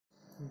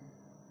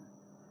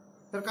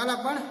तर काल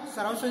आपण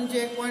सराव संच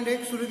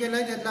 1.1 सुरू केला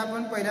आहे. त्यातला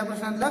आपण पहिल्या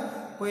प्रश्नातलं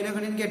पहिलं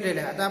गणित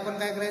घेतलेलं आहे. आता आपण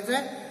काय करायचं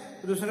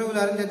आहे, दुसरं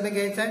उदाहरण त्यातलं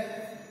घ्यायचं आहे.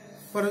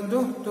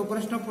 परंतु तो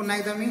प्रश्न पुन्हा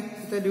एकदा मी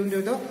इथं लिहून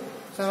ठेवतो.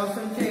 सराव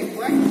संच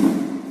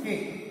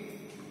 1.1.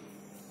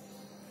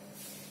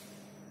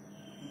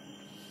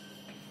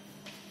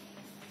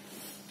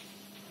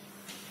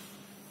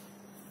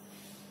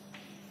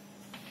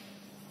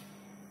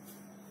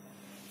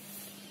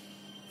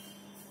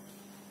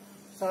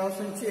 सराव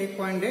संच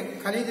 1.1.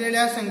 खाली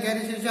दिलेल्या संख्या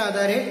रेषेच्या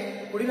आधारे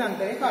पुढील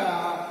अंतरे काढा.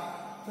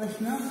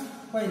 प्रश्न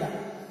पहिला.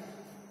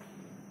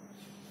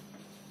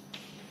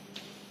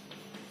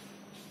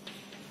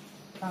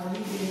 खाली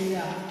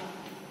दिलेल्या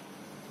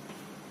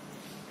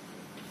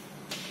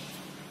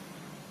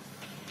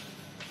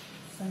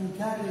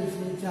संख्या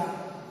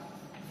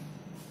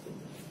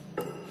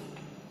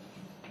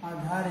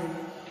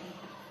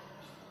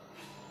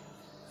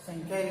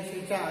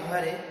रेषेच्या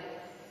आधारे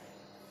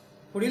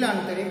पुढील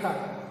अंतरे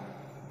काढा.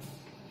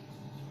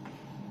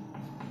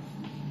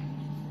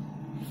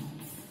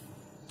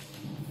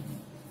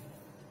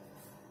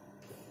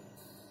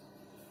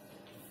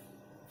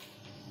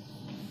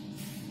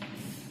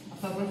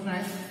 प्रश्न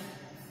आहे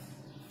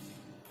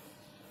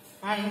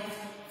आणि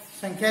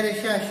संख्या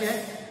रेषा अशी आहे.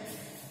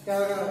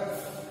 त्यावर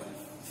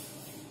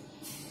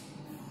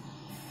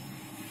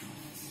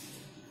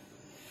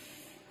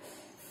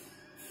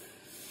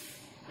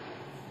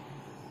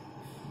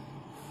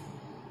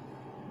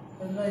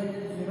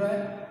इथे 0 आहे,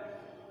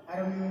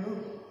 आरंभ बिंदू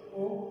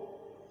O.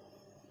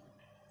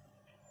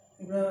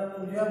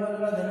 इकडं उजव्या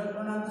बाजूला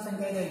धनपूर्णांक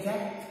संख्या घ्यायच्या.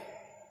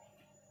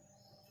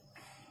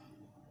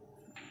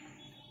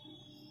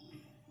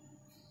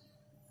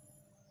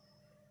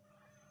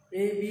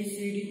 A B C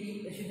D E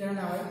अशी त्याला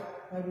नाव आहे.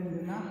 त्या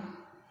बिंदूंना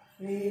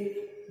A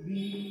B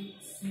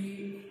C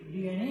D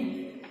आणि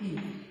E.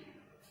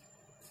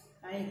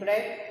 आणि इकडे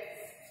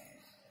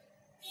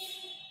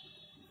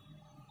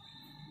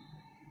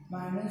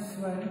 -1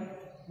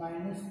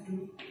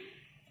 -2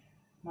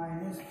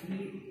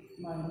 -3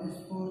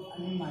 -4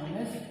 आणि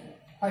 -5.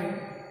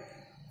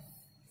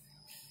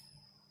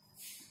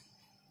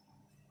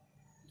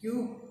 Q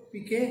P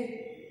K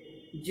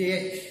J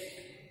H.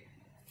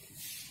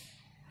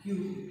 Q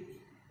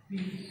P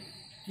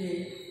K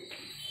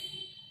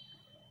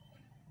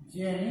J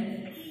आणि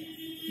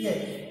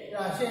H. तर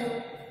असे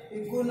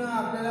एकूण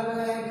आपल्याला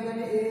बघा या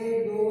ठिकाणी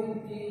 1 2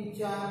 3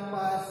 4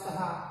 5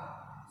 6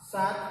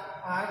 7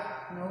 8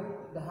 9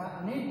 10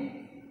 आणि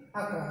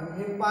 11.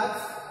 हे 5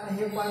 आणि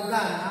हे 5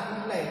 10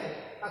 म्हटलंय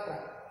 11.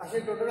 असे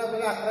टोटल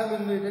आपल्याला 11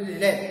 बिंदू इथे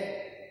दिलेले आहेत.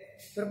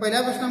 तर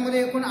पहिल्या प्रश्नामध्ये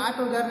एकूण 8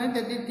 उदाहरणं आहेत.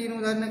 त्यातली 3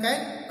 उदाहरणं काय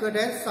कट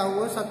आहेत.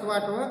 6वं 7वं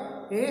 8वं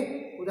हे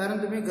उदाहरण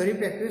तुम्ही घरी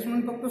प्रॅक्टिस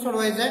म्हणून फक्त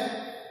सोडवायचं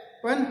आहे.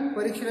 पण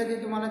परीक्षेला ते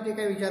तुम्हाला ते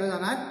काही विचारलं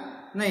जाणार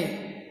नाही.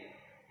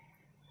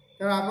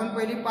 तर आपण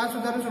पहिली 5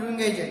 उदाहरणं सोडून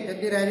घ्यायचे.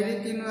 त्यातली राहिलेली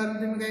 3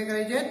 उदाहरणं तुम्ही काय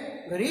करायचे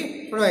आहेत, घरी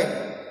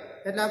सोडवायचे.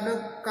 त्यातलं आपलं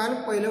काल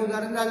पहिलं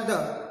उदाहरण झालं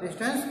होतं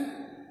डिस्टन्स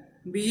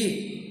BE.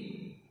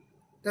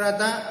 तर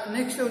आता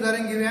नेक्स्ट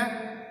उदाहरण घेऊया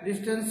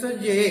डिस्टन्स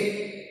JA.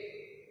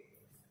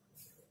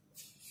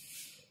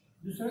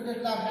 दुसरं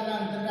त्यातलं आपल्याला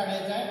अंतर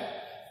काढायचं आहे.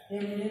 हे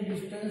म्हणजे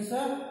डिस्टन्स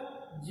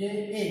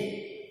JA.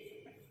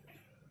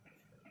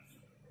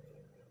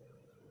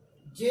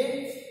 J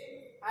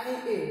आणि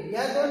A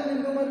या दोन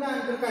बिंदूंमधलं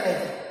अंतर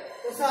काढायचं.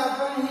 तसं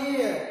आपण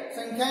ही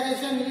संख्या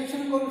रेषा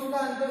निरीक्षण करून सुद्धा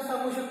अंतर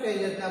सांगू शकतो.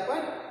 याच्यात आपण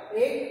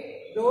 1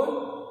 2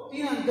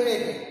 3 अंतर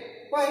येते.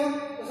 पण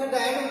तसं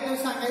डायरेक्ट उत्तर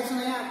सांगायचं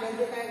नाही.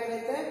 आपल्याला काय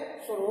करायचं आहे,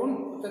 सोडवून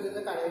उत्तर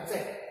त्याचं काढायचं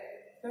आहे.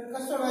 तर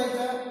कसं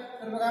सोडवायचं,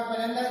 तर बघा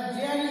पहिल्यांदा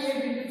J आणि A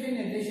बिंदूचे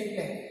निर्देशक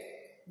काय.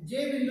 J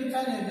बिंदूचा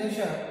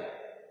निर्देशक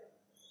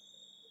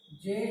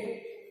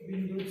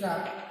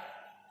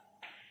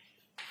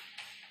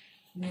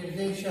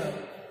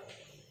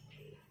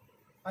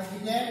हा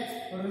किती आहे,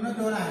 ऋण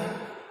 2 आहे.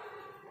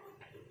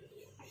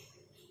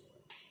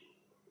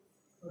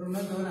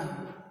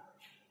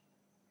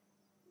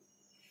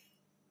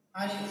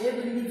 आणि A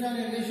बिंदूचा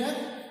निर्देशक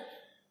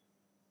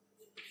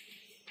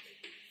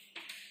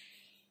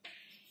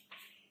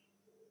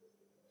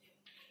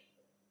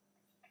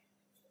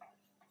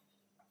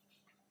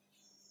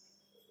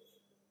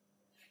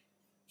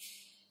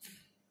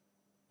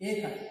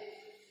 1 आहे.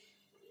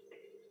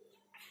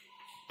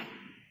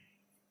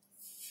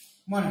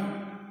 म्हणून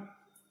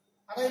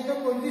आता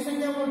इथं कोणती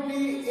संख्या मोठी,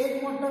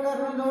 1 मोठं का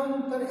ऋण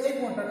 2, तर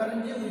 1 मोठं.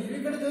 कारण जे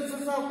उजवीकडे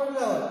जसं आपण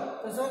जावं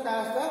तसं काय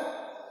असतं,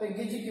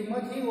 संख्येची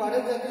किंमत ही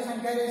वाढत जाते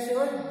संख्या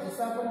रेषेवर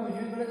जसं आपण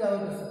उजवीकडे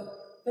जावं तसं.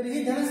 तर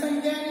ही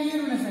धनसंख्या आणि ही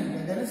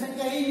ऋणसंख्या.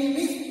 धनसंख्या ही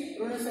नेहमीच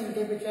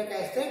ऋणसंख्येपेक्षा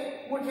काय असते,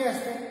 मोठी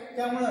असते.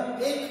 त्यामुळं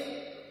 1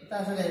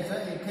 असं द्यायचं.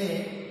 इथे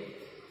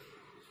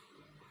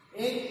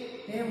 1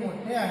 हे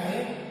मोठे आहे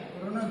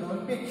ऋण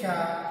 2 पेक्षा.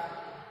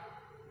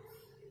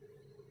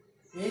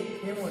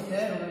 1 हे मोठे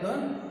आहे ऋण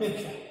 2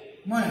 पेक्षा.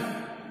 म्हणून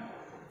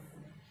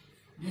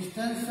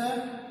डिस्टन्स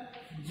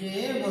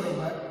JA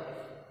बरोबर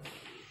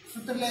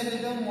सूत्र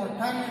लिहायचं,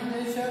 मोठा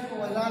निर्देशक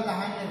वजा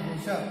लहान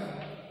निर्देशक.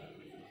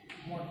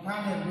 मोठा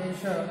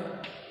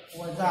निर्देशक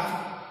वजा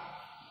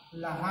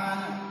लहान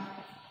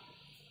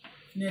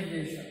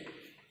निर्देशक.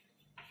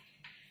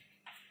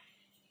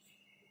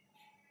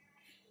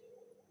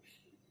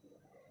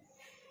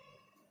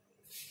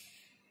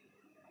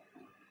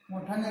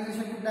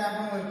 निर्देशक कुठला आहे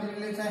आपण वरती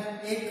लिहिलेला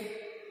आहे 1.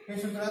 हे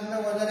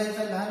सूत्रातलं वजा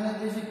द्यायचं. लहान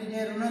निर्देशक किती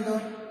आहे ऋण 2.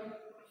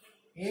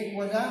 1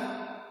 वजा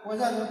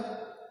वजा 2.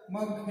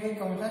 मग हे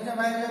कंसाच्या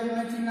बाहेर जर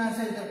ऋण चिन्ह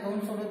असेल तर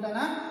कंस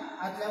सोडवताना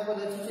आतल्या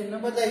पदाचे चिन्ह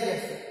बदलायचे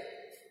असते.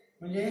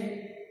 म्हणजे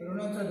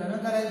ऋणाचं धन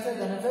करायचं,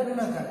 धनाचं ऋण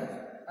करायचं.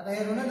 आता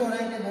हे ऋण 2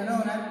 आहे ते धन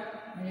होणार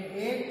म्हणजे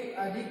 1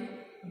 अधिक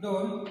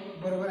 2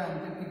 बरोबर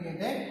अंतर किती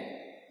येते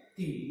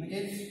 3. म्हणजे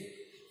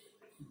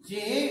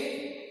जे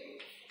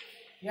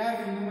या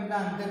बिंदूमधलं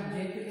अंतर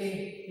जे ते ए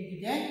हे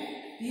किती आहे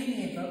 3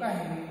 एकक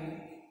आहे.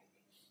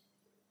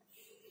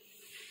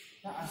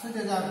 तर असं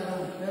त्याचं आपल्याला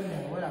उत्तर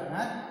लिहावं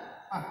लागणार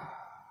आहे.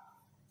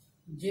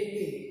 जे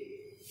ए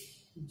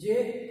जे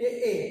ते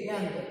ए हे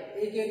अंतर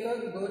 1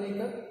 एकक 2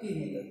 एकक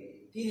 3 एकक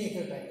 3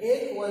 एकक आहे.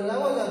 1 वजा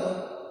वजा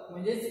 2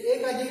 म्हणजेच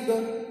 1 अधिक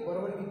 2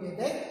 बरोबर किती येत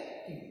आहे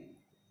 3.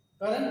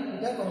 कारण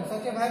इथं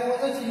कंसाच्या बाहेर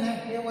वजा चिन्ह आहे.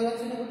 हे वजा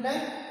चिन्ह कुठलं आहे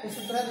हे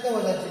सूत्रातलं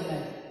वजा चिन्ह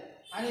आहे.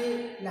 आणि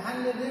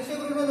लहान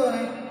निर्देशक ऋण 2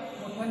 आहे,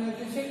 मोठा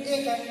निर्देशक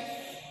 1 आहे.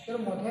 तर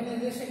मोठ्या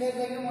निर्देशकाच्या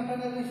जागी मोठा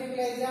निर्देशक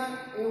लिहायचा,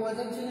 हे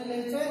वजा चिन्ह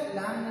लिहायचं.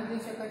 लहान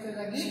निर्देशकाच्या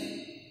जागी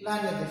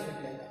लहान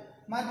निर्देशक लिहायचा.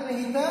 मात्र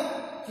इथं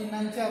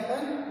चिन्हांचे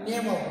आपण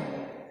नियम वापरले.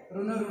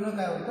 ऋण ऋण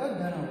काय होतं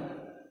धन होतं.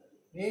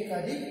 1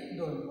 अधिक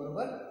 2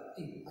 बरोबर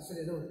 3 असं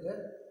त्याचं उत्तर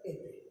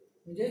येते.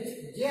 म्हणजे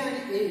जे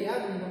आणि ए या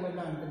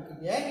बिंदूमधलं अंतर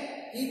किती आहे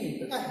 3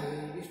 एकक आहे.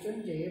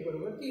 डिस्टन्स जे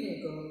बरोबर 3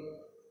 एकक.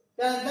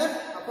 त्यानंतर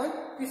आपण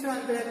तिसरं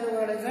अंतर यातलं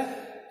काढायचं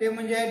ते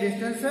म्हणजे आहे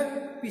distance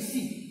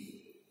PC.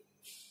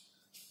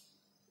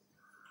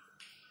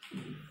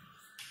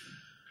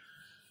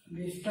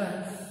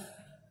 Distance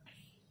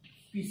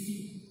PC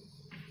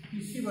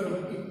PC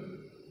बरोबर किती.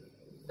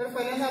 तर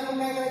पहिल्यांदा आपण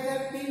काय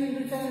करायचं पी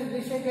बिंदूचा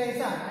निर्देशक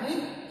घ्यायचा आणि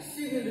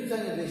सी बिंदूचा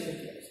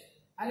निर्देशक घ्यायचा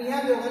आणि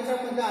ह्या दोघांच्या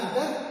मध्ये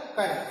अंतर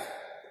काढायचं.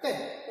 ओके.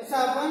 तसं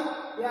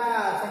आपण या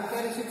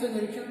संख्या रेषेचं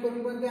निरीक्षण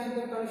करून पण ते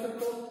अंतर काढू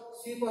शकतो.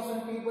 सी पासून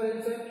पी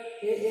पर्यंत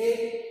हे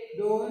 1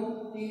 2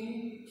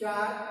 3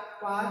 4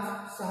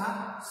 5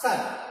 6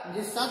 7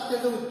 म्हणजे 7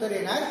 त्याचं उत्तर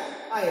येणार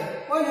आहे.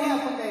 पण हे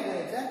आपण काय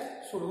करायचं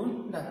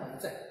सोडवून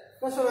दाखवायचं आहे.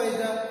 कसं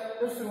सोडवायचं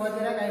तर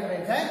सुरुवातीला काय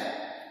करायचं आहे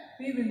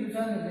पी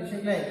बिंदूचा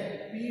निर्देशक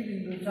लिहायचा. पी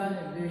बिंदूचा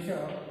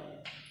निर्देशक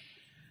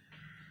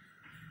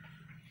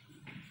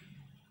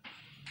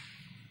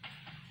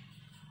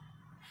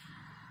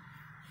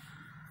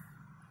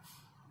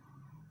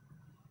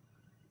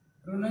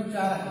ऋण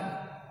 4 आहे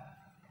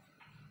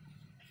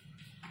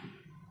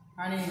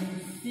आणि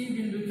सी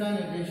बिंदूचा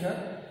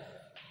निर्देशक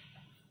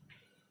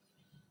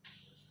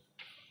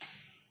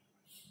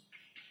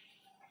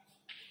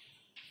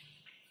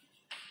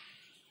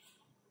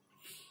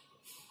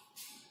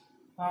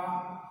हा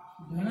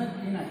धन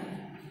 3 आहे.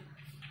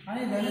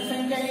 आणि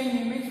धनसंख्या ही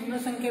नेहमीच ऋण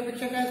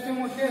संख्येपेक्षा काय असते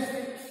मोठी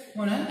असते.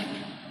 म्हणून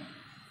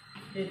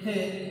येथे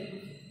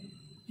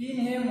 3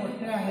 हे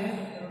मोठे आहे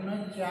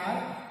ऋण 4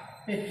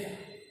 पेक्षा.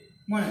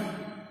 म्हणून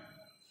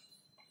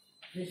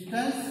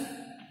डिस्टन्स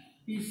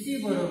पीसी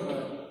बरोबर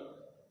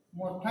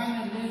मोठा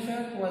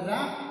निर्देशक वजा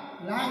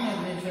लहान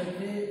निर्देशक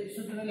हे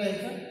सूत्र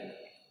लिहायचं.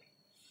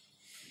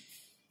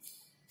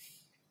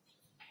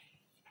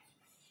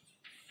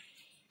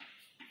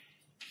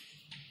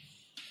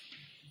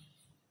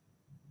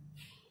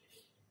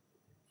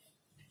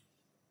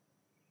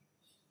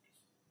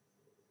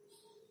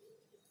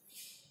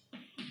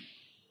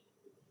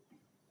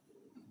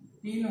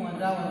 तीन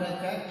वजा वजा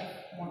 4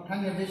 मोठा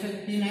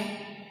निर्देशक 3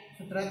 आहे.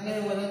 सूत्रातले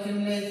वजा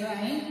चिन्ह लिहायचं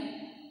आणि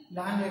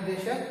लहान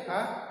निर्देशक हा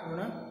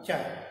ऋण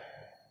 4.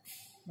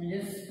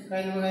 म्हणजेच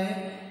काय बघा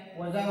आहे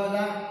वजा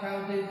वजा काय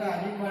होतं इथं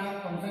अधिक म्हणा.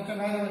 कंसाच्या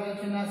बाहेर वजा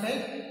चिन्ह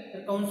असेल तर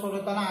कंस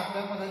सोडवताना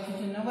आतल्या पदाचे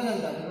चिन्ह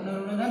बदलतात. ऋण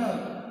ऋण धन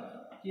होतं.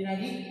 3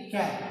 अधिक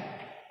 4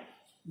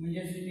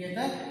 म्हणजेच किती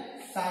येतं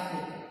 7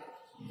 येतं.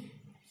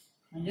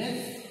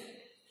 म्हणजेच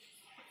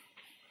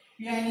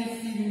पी आणि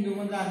सी बिंदू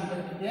मधलं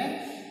अंतर किती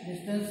आहे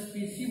डिस्टन्स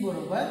पीसी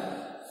बरोबर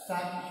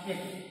 7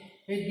 एकक.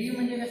 हे डी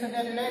म्हणजे कशासाठी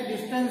आलेलं आहे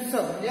डिस्टन्स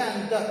म्हणजे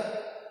अंतर.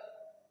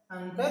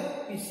 अंतर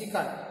पीसी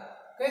काढ.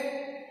 Okay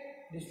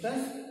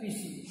distance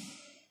PC.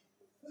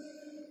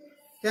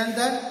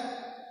 त्यानंतर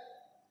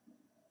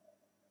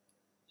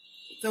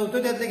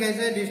चौथं त्यातलं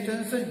घ्यायचं आहे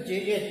डिस्टन्स जे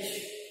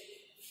एच.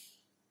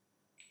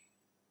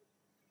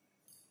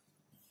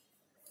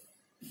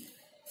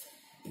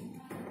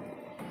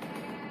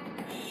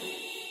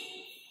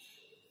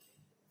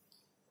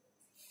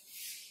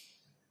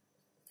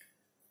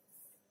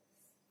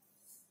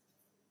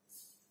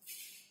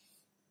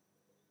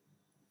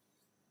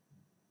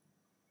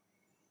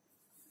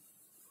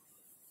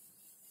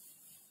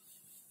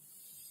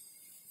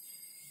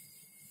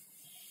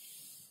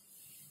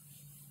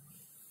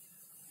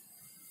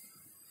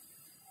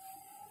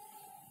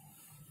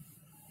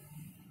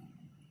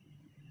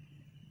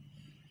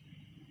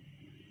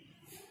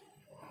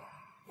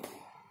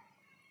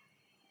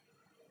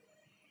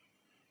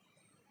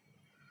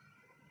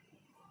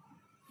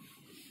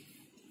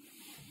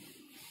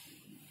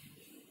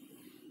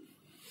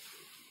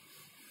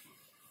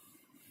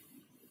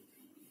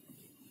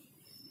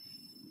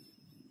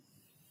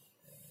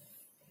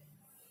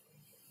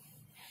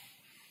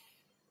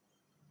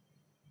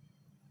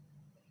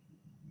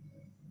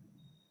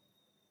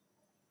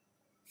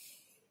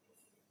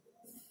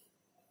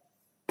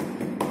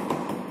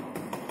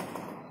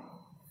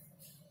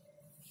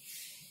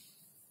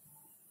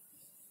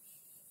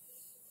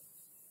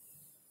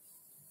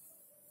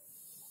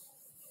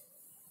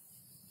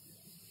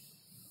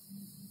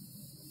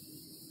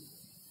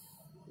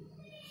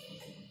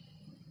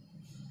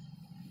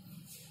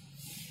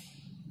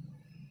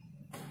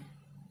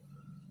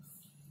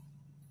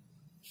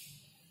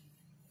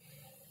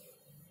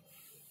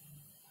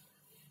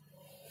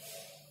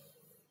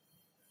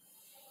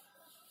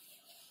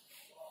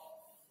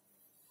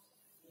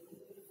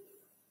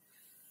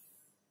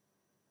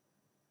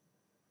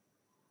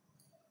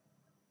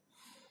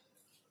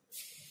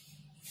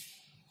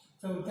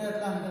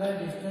 चौथ्यातलं अंतर आहे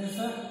डिस्टन्स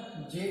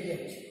जे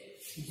एच.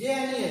 जे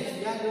आणि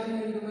एच या दोन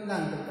बिंदूमधलं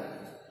अंतर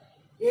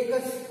काय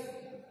एकच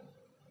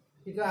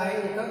तिथं आहे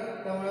एकक,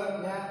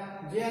 त्यामुळं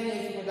या जे आणि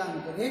एच मधलं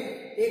अंतर हे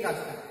एक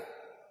असतं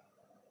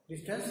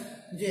डिस्टन्स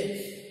जे एच.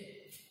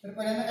 तर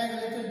पहिल्यांदा काय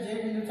करायचं,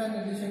 जे बिंदूचा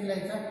निर्देशक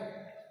लिहायचा.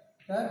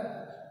 तर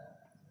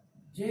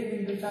जे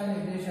बिंदूचा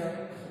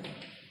निर्देशक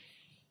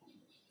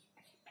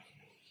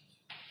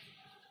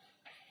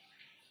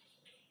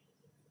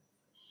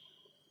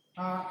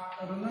हा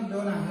ऋण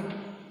 2 आहे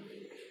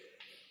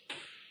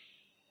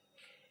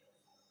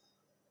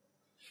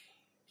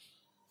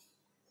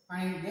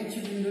आणि एच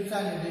बिंदूचा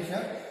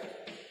निर्देशक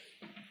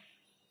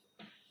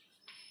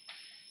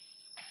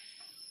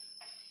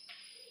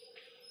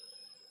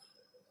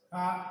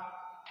हा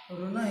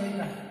ऋण 1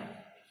 आहे.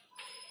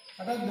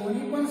 आता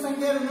दोन्ही पण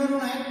संख्या ऋण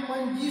ऋण आहेत,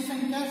 पण जी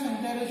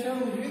संख्या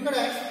रेषेवर उजवीकडे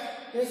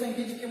आहे ते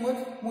संख्येची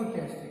किंमत मोठी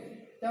असते.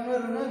 त्यामुळे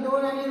ऋण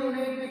 2 आणि ऋण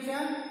 1 पेक्षा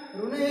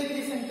ऋण 1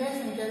 ही संख्या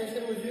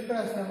रेषेवर उजवीकडे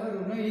असल्यामुळे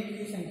ऋण 1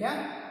 ही संख्या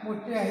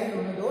मोठी आहे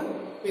ऋण 2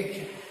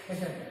 पेक्षा.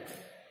 कशासाठी?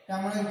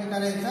 त्यामुळे इथे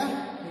करायचं,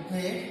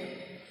 इथे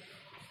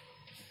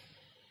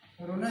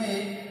ऋण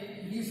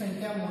 1 ही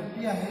संख्या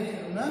मोठी आहे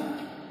ऋण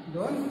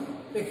 2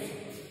 पेक्षा.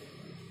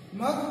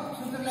 मग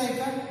सूत्र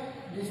लिहायचं,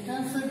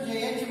 डिस्टन्स जे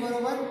एच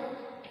बरोबर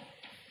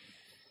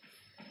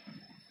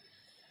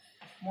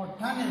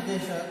मोठा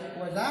निर्देशक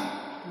वजा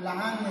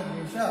लहान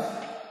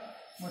निर्देशक.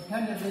 मोठ्या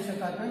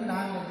निर्देशकातून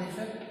लहान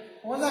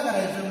निर्देशक वजा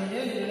करायचं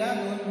म्हणजे दिलेल्या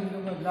दोन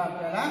बिंदूमधलं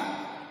आपल्याला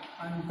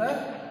अंतर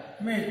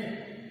मिळतं.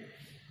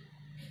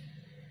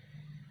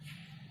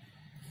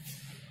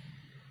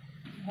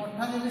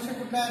 मोठा निर्देशक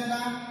कुठला आहे आपला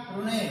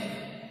ऋण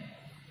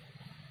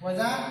 1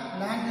 वजा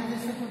लहान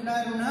निर्देशक कुठला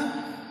आहे ऋण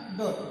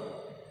 2.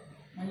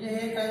 म्हणजे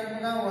हे काय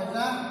बघा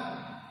वजा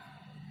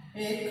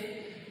 1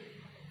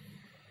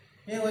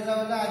 हे वजा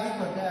वजा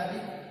अधिक होते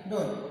अधिक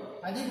 2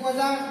 अधिक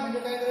वजा म्हणजे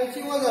काय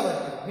करायची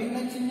वजाबाकी.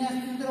 भिन्न चिन्ह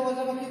असतील तर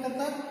वजाबाकी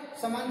करतात,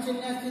 समान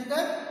चिन्ह असतील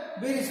तर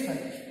बेरीज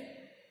करायची.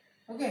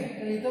 ओके.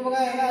 तर इथं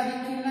बघा याला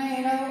अधिक चिन्ह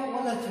आहे याला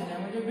वजा चिन्ह आहे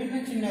म्हणजे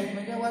भिन्न चिन्ह आहेत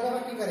म्हणजे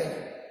वजाबाकी करायची.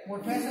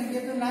 मोठ्या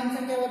संख्येतून लहान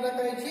संख्या वजा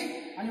करायची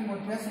आणि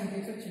मोठ्या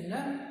संख्येचं चिन्ह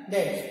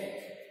द्यायचे.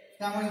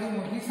 त्यामुळे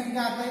मोठी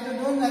संख्या आता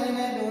इथं 2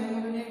 झालेली आहे, 2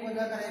 मधून 1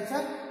 वजा करायचं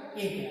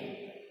 1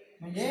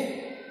 म्हणजे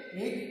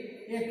 1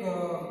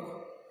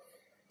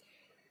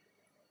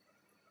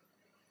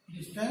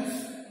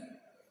 डिस्टन्स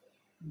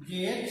जे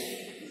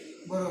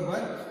एच बरोबर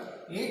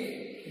 1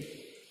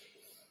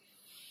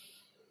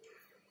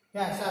 हे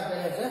असं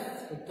आपल्याला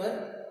याचं उत्तर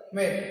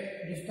मिळेल.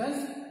 डिस्टन्स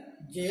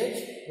जे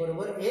एच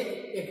बरोबर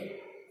 1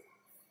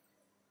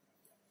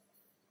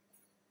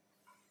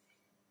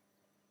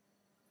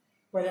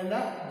 पहिल्यांदा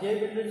जे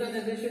बिंदूचा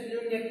निर्देशक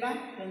लिहून घेतला,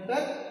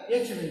 नंतर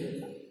एच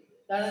बिंदूचा.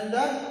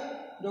 त्यानंतर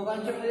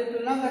दोघांच्या मध्ये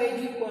तुलना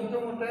करायची,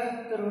 कोणतं मोठं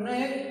आहे तर ऋण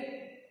 1.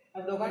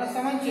 दोघांना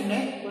समान चिन्ह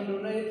आहे पण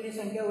ऋण 1 ही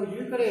संख्या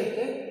उजवीकडे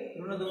येते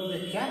ऋण 2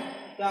 पेक्षा,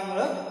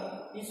 त्यामुळं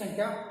ही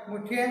संख्या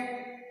मोठी आहे.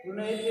 ऋण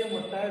 1 हे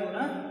मोठं आहे ऋण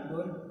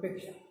 2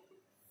 पेक्षा.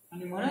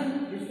 आणि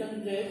म्हणून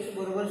डिस्टन्स जे एच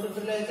बरोबर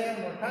सूत्र लिहायचं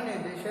आहे मोठा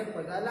निर्देशक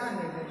वजा लहान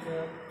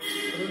निर्देशक.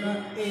 ऋण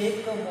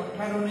 1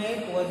 मोठा ऋण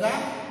 1 वजा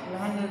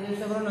लहान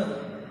निर्देशक ऋण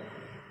 2.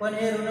 पण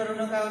हे ऋण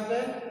ऋण काय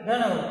होतं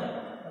धन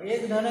होतं.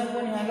 1 धन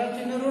पण ह्याला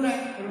चिन्ह ऋण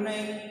आहे ऋण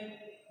 1.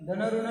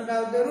 धन ऋण काय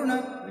होतं ऋण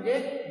म्हणजे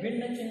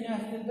भिन्न चिन्ह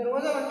असतील तर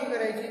वजाबाकी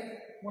करायची.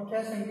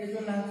 मोठ्या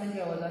संख्येतून लहान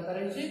संख्या वजा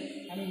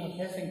करायची आणि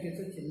मोठ्या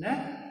संख्येचं चिन्ह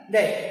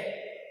द्यायचं.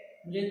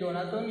 म्हणजे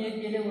दोनातून 1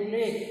 गेले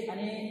उरले 1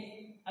 आणि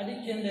अधिक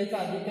चिन्ह द्यायचं.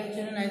 अधिक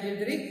चिन्ह नाही दिले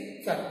तरी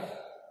चालतं.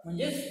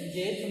 म्हणजेच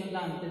जे एच मधलं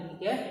अंतर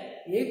किती आहे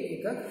 1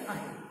 एकक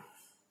आहे.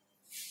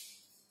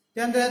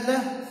 त्यानंतर यातलं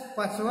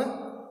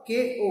 5वं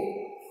KO.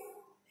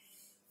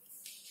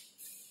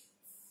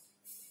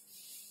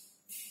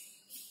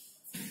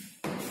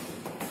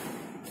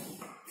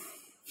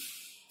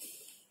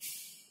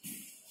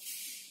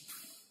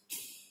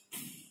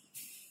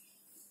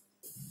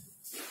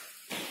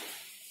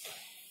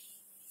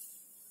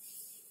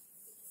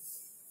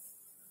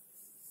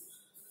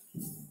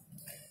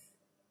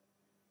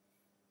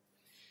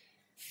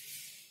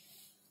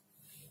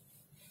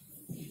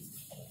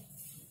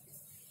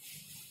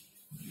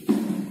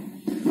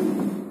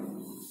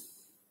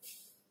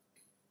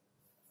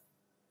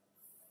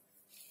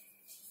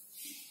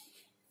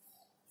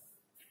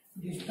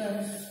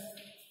 Distance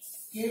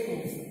KO.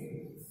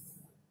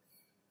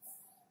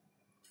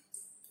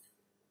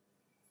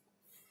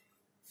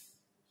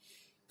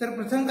 तर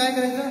प्रथम काय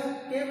करायचं,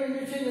 के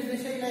बिंदूचे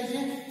निर्देशक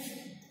लिहायचे.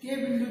 के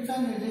बिंदूचा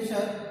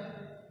निर्देशक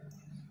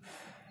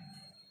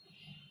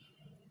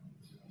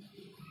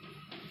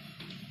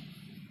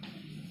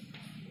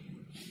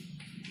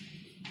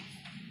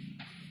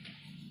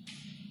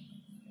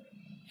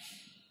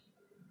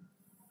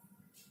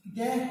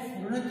किती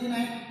आहे ऋण 3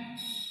 आहे.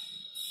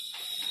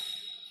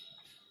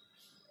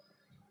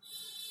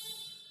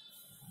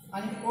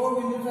 आणि ओ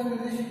बिंदूचा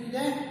निर्देशक किती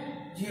आहे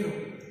 0.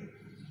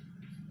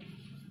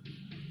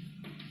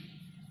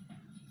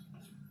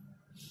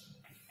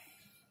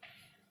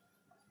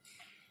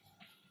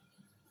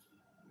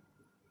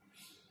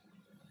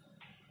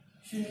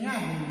 शून्य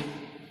आहे.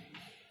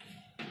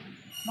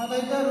 मग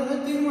इथं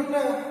ऋण 3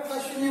 मोठं का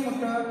 0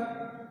 मोठं,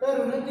 तर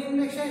ऋण 3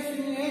 पेक्षा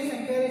 0 हे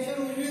संख्या रेषेवर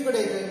उजवीकडे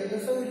येते.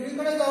 जसं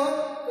उजवीकडे जावं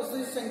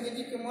तसं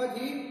संख्येची किंमत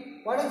ही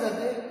वाढत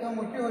जाते किंवा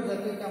मोठी होत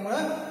जाते.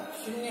 त्यामुळं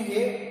 0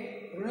 हे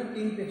ऋण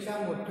 3 पेक्षा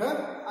मोठं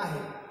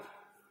आहे.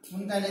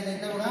 म्हणून काय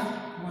लिहायचं बघा,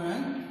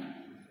 म्हणून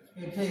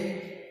येथे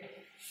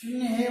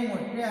 0 हे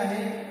मोठे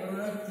आहे ऋण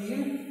 3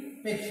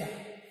 पेक्षा.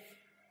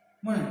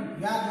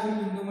 म्हणून या दोन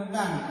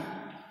बिंदूमधला अंतर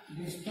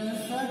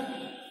डिस्टन्स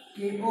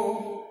KO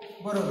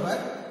बरोबर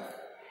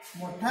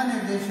मोठा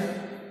निर्देशक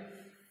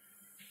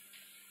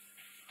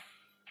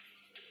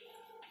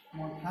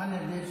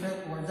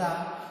वजा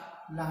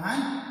लहान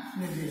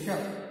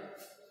निर्देशक.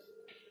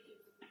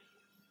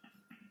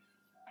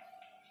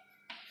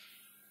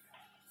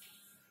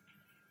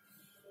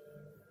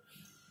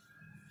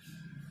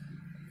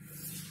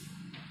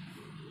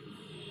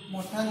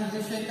 मोठा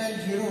निर्देशक आहे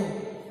 0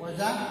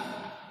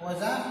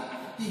 वजा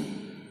 3.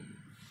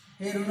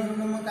 हे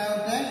ऋण मग काय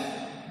होत आहे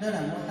धन.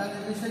 मोठा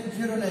निर्देशक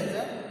 0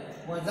 लिहायचं,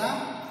 वजा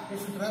हे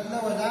सूत्रातलं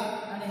वजा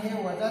आणि हे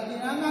वजा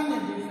 3 हा लहान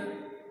निर्देशक.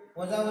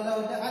 वजा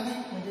होते अधिक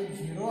म्हणजे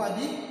 0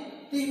 अधिक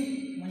 3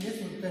 म्हणजे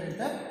उत्तर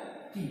येतं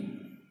 3.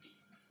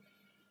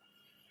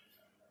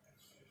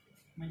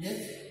 म्हणजे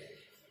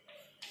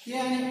K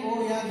आणि O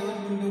या दोन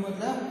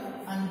बिंदूमधलं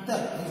अंतर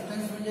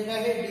डिस्टन्स म्हणजे काय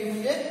आहे, D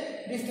म्हणजे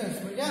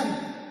डिस्टन्स म्हणजे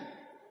अंतर.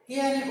 K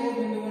आणि O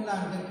बिंदूमधलं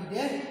अंतर किती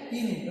आहे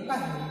 3 एकक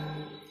आहे.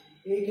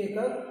 1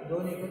 एकक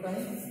 2 एकक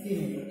आणि 3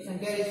 एकक.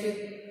 संख्या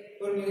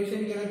रेषेवर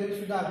निरीक्षण केलं तरी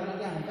सुद्धा आपल्याला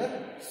ते अंतर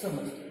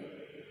समजते.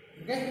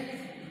 ओके,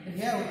 तर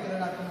ह्या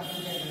उत्तराला आपण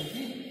आपली काय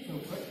करायची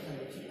चौकट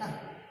करायची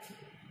आहे.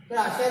 तर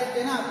अशा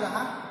रीतीने आपला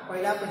हा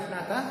पहिला प्रश्न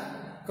आता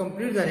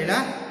कंप्लीट झालेला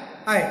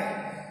आहे.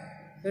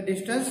 तर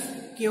डिस्टन्स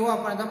KO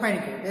आपण आता फाइंड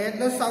केलं.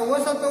 त्यातलं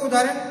 6वं 7वं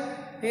उदाहरण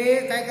हे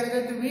काय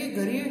करायचं तुम्ही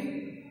घरी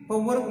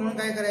होमवर्क म्हणून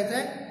काय करायचं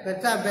आहे,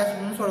 घरचा अभ्यास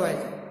म्हणून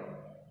सोडवायचा.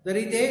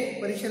 जरी ते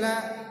परीक्षेला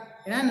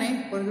येणार नाही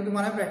परंतु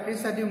तुम्हाला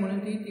प्रॅक्टिससाठी म्हणून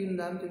ती 3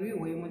 उदाहरण तुम्ही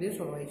वहीमध्ये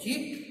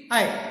सोडवायची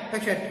आहे.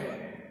 लक्षात ठेवा.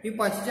 ही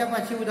 5च्या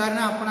 5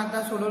 उदाहरणं आपण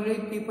आता सोडवली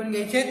ती पण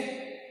घ्यायची आहेत.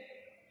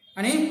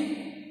 आणि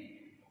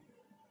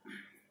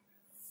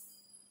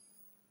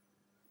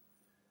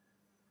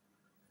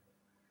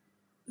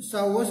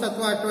 6वं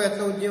 7वं 8वं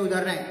यातलं जे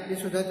उदाहरण आहे ते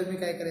सुद्धा तुम्ही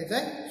काय करायचं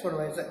आहे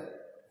सोडवायचं आहे.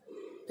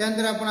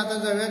 त्यानंतर आपण आता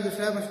जाऊया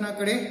दुसऱ्या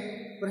प्रश्नाकडे.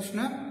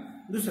 प्रश्न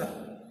दुसरा.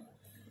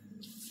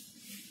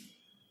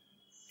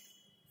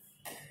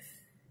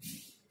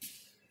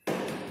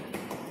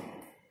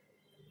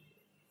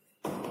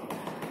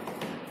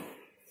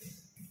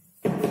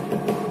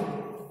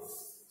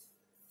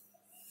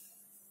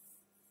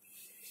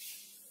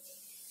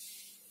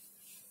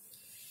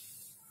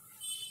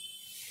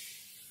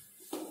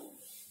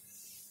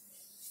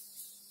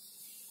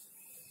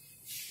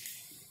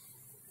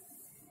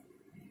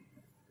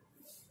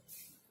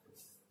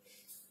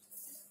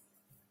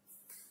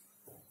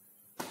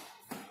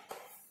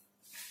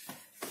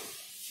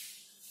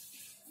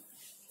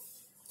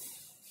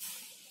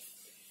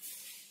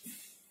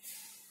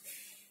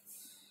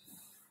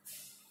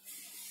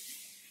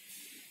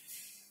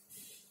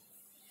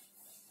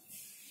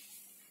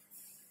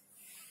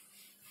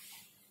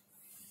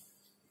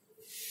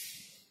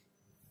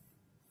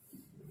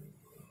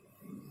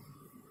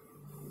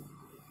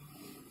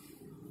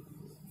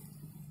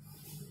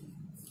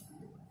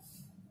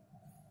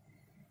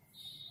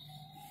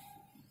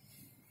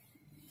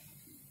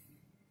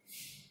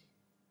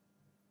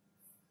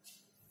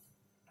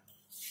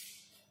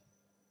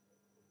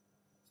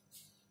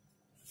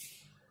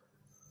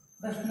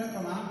 प्रश्न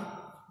क्रमांक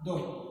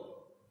 2.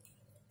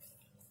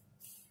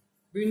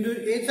 बिंदू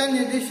A चा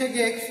निर्देशक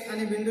X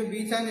आणि बिंदू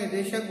B चा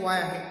निर्देशक Y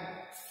आहे.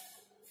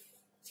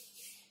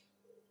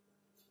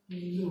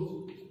 बिंदू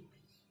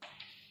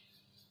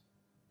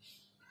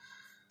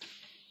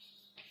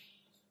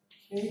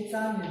A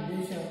चा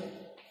निर्देशक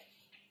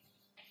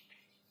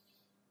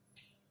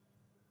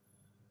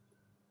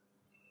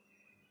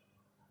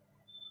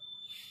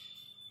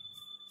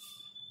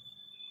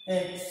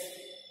X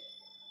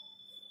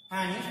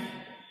आणि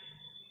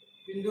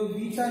बिंदू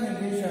B चा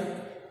निर्देशक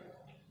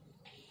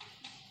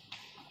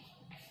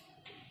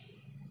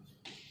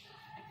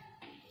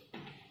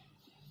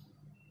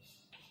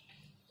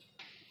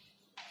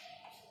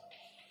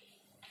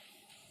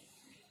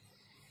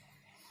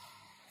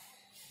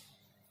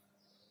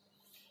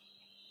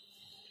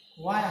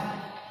Y आहे.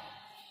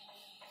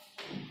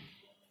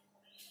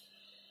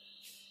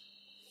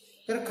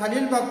 तर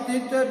खालील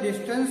बाबतीत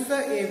डिस्टन्स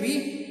AB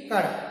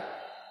काढा.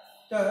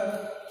 तर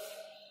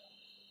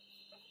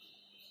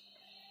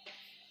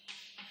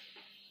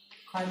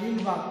खालील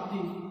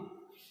बाबतीत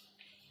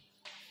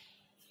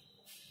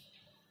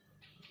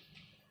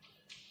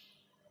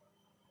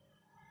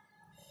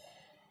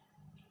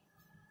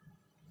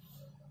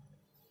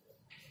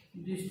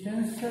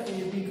डिस्टन्स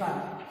AB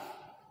काढा.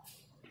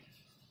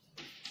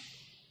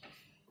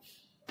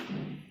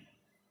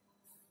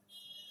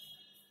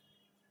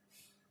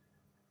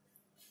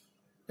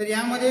 तर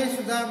यामध्ये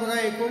सुद्धा बघा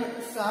एकूण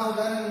 6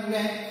 उदाहरणं दिली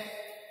आहेत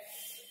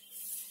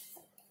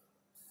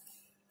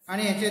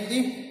आणि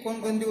याच्यातली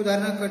कोणकोणती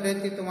उदाहरणं कट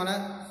आहेत ते तुम्हाला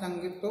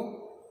सांगिततो.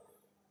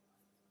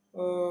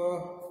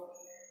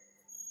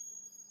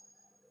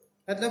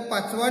 त्यातलं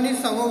 5वं आणि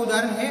 6वं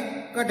उदाहरण हे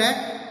कट आहे,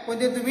 पण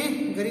ते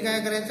तुम्ही घरी काय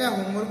करायचं आहे,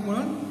 होमवर्क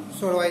म्हणून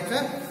सोडवायचं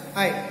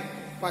आहे.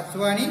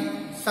 5वं आणि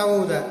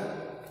 6वं उदाहरण.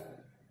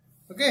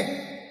 ओके,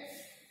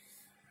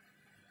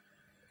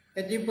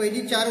 त्याची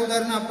पहिली 4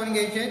 उदाहरणं आपण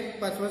घ्यायची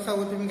आहेत. 5वं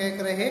 6वं तुम्ही काय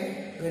करा, हे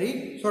घरी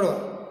सोडवा.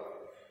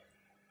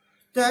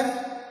 तर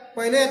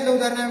पहिलं यातलं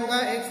उदाहरण आहे बघा.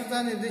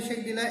 एक्सचा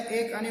निर्देशक दिलाय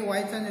 1 आणि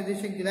वायचा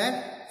निर्देशक दिलाय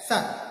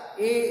 7.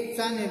 ए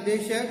चा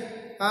निर्देशक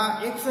हा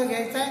एक्स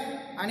घ्यायचा आहे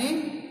आणि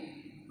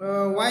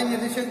वाय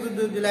निर्देशक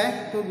जो दिलाय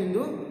तो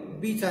बिंदू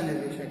बी चा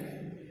निर्देशक आहे.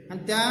 आणि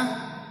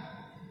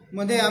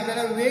त्यामध्ये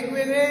आपल्याला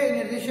वेगवेगळे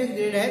निर्देशक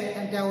दिलेले आहेत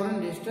आणि त्यावरून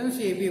डिस्टन्स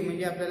ए बी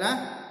म्हणजे आपल्याला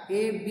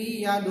ए बी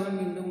या दोन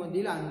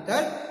बिंदूमधील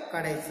अंतर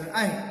काढायचं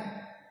आहे.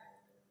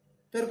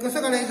 तर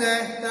कसं काढायचं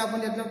आहे, तर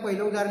आपण त्यातलं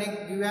पहिलं उदाहरण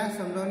एक घेऊया,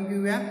 समजावून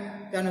घेऊया,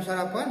 त्यानुसार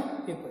आपण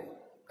हे करूया.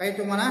 काही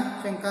तुम्हाला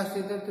शंका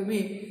असतील तर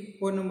तुम्ही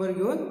फोन नंबर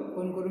घेऊन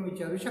फोन करून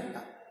विचारू शकता.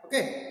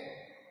 ओके,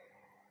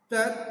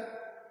 तर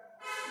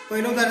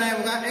पहिलं उदाहरण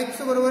आहे बघा.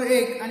 एक्स बरोबर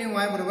 1 आणि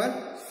वाय बरोबर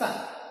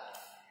 7.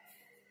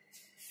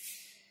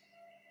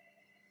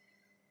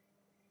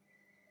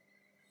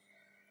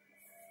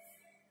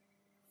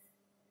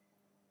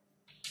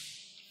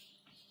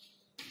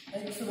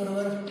 एक्स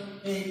बरोबर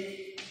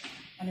 1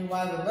 आणि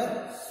वाय बरोबर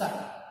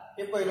 7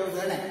 हे पहिलं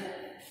उदाहरण आहे.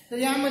 तर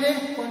यामध्ये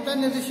कोणता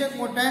निर्देशक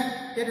मोठा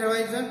आहे ते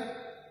ठरवायचं.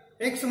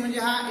 एक्स म्हणजे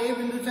हा ए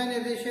बिंदूचा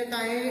निर्देशक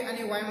आहे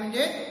आणि वाय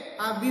म्हणजे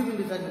हा बी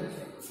बिंदूचा निर्देशक.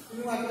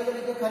 तुम्ही वाटलं तर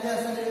इथे खाली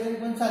असं तरी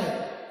पण चालेल.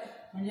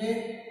 म्हणजे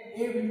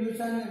ए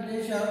बिंदूचा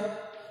निर्देशक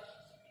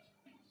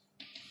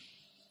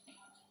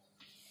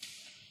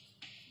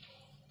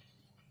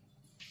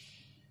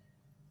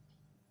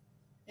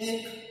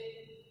एक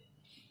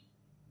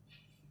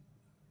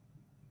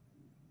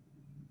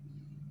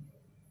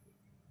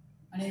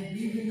आणि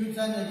बी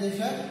बिंदूचा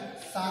निर्देशक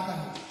 7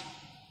 आहे.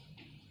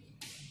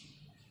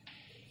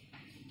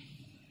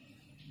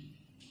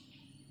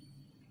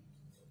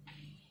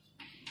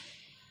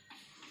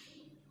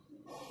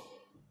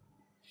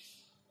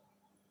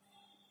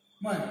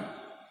 मग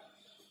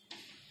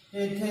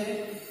येथे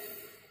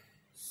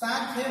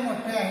 7 हे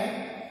मोठे आहे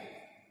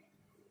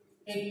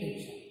 1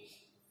 पेक्षा.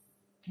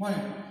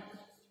 म्हणून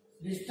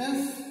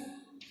डिस्टन्स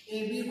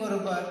ए बी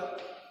बरोबर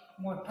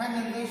मोठा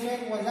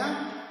निर्देशक वजा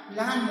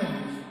लहान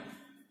निर्देशक,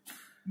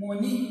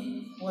 मोनी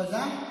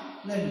वजा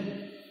लनी.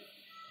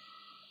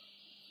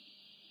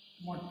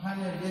 मोठा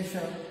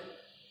निर्देशक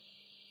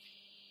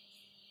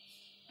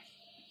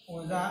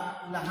वजा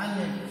लहान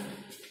निर्देशक.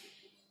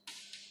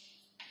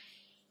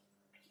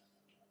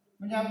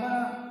 म्हणजे आपण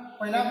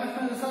पहिला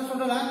प्रश्न जसा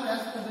सोडवला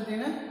त्याच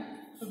पद्धतीने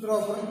सूत्र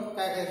वापरून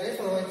काय करायचं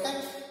सोडवायचं.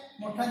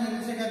 मोठा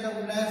निर्देशक याचा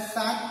कुठला आहे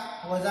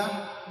 7 वजा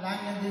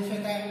लहान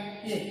निर्देशक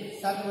आहे 1.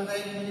 7 वजा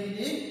 1 म्हणजे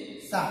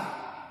किती 6.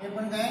 हे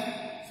पण काय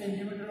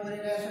सेंटीमीटर वगैरे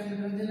काय असं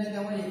मीटर दिलं नाही,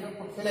 त्यामुळे एकक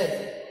फक्त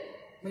लिहायचं.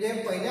 म्हणजे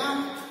पहिल्या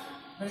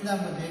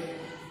गणितामध्ये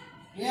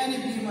ए आणि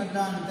बी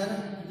मधला अंतर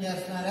जे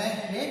असणार आहे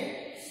हे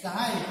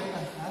 6 एकक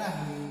असणार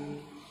आहे.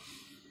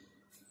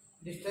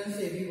 डिस्टन्स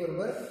ए बी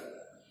बरोबर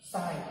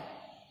 6 एकक.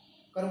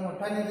 कारण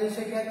मोठा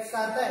निर्देशक यात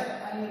 7 आहे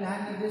आणि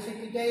लहान निर्देशक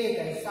किती आहे 1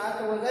 आहे.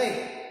 7 वजा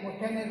 1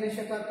 मोठ्या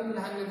निर्देशकातून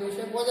लहान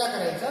निर्देशक वजा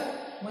करायचं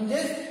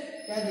म्हणजेच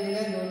त्या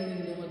दिलेल्या दोन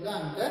बिंदूमधलं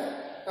अंतर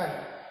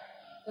काढायचं.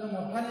 तर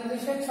मोठा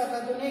निर्देशक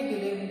 7तून 1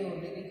 गेले म्हणजे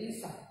उरले किती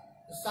 6.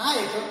 6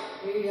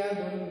 एकक हे या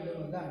दोन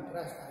बिंदूमधलं अंतर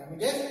असणार आहे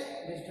म्हणजेच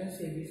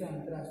डिस्टन्स ए बीचं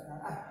अंतर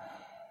असणार आहे.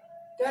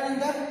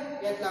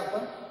 त्यानंतर यातलं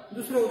आपण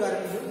दुसरं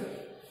उदाहरण घेऊ.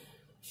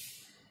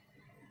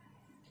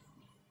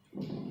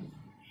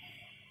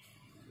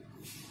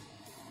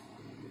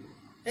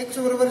 एक्स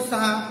बरोबर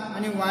 6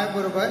 आणि वाय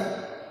बरोबर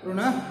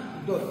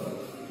 -2.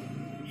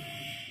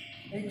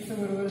 एक्स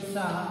बरोबर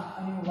 6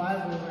 आणि वाय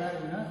बरोबर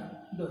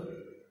 -2.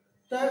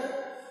 तर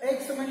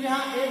एक्स म्हणजे हा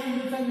ए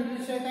बिंदूचा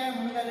निर्देशक आहे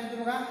म्हणून काय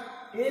लिहायचं बघा.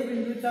 ए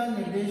बिंदूचा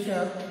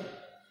निर्देशक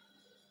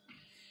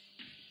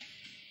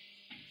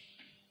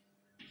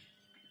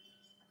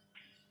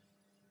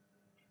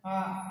हा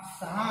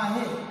 6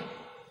 आहे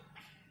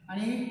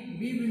आणि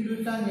बी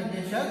बिंदूचा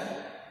निर्देशक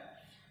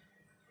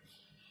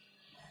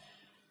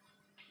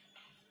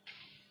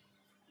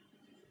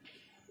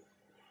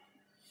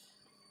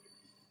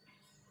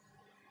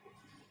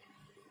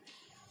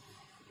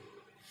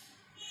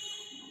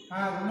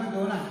हा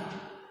 -2 आहे.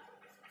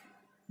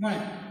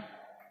 म्हणून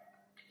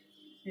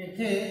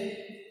येथे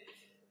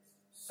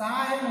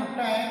 6 हे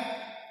मोठा आहे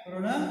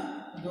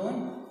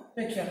 -2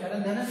 पेक्षा.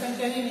 कारण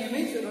धनसंख्या ही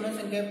नेहमीच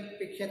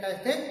ऋणसंख्येपेक्षा काय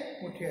असते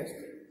मोठी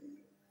असते.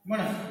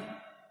 म्हणून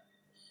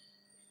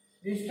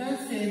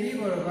डिस्टन्स ए बी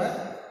बरोबर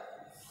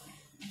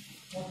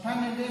मोठा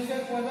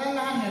निर्देशक वजा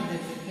लहान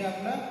निर्देशक हे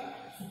आपलं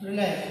सूत्र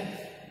आहे.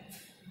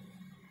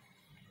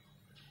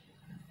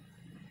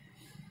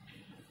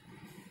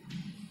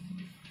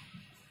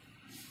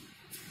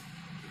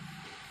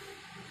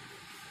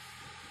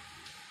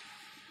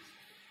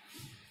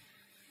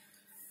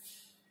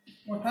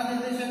 मोठा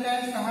निर्देशक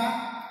आहे 6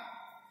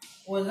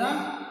 वजा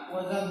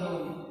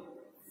 2.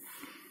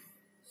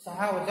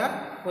 6 वजा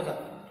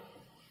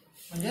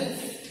म्हणजे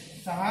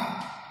 6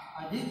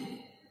 अधिक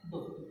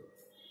 2.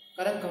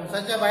 कारण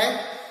कंसाच्या बाहेर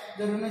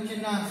जर ऋण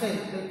चिन्ह असेल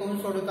तर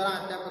कंस सोडवताना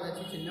आतल्या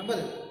पदाचे चिन्ह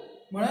बदलते,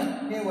 म्हणून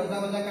हे वजा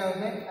वजा काय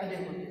होते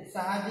अधिक होते.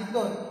 6 अधिक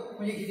 2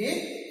 म्हणजे किती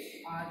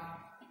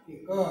 8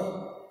 एक.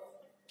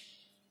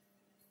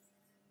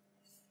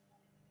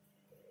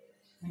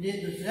 म्हणजे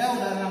दुसऱ्या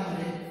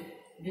उदाहरणामध्ये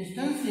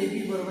डिस्टन्स ए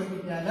बी बरोबर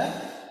किती आलं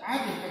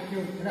 8 एकक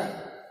उत्तर आलं.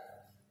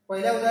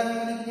 पहिल्या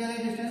उदाहरणामध्ये किती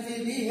आलं डिस्टन्स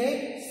ए बी हे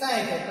 6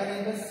 एकक, कारण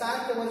इथं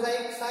 7 वजा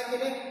 1 6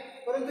 केले,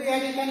 परंतु या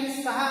ठिकाणी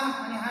 6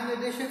 आणि हा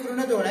निर्देशक ऋण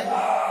 2 आहे.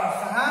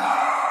 6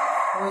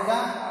 वजा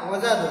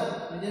वजा 2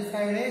 म्हणजेच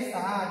काय होईल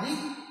 6 अधिक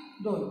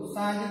 2.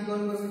 6 अधिक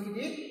 2 बरोबर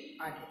किती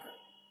 8 एकक.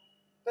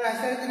 तर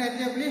अशा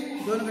रीतीने आपली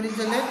 2 गणित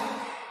झाले.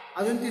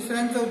 अजून तिसरं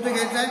आणि चौथं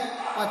घ्यायचं आहे.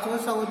 5वं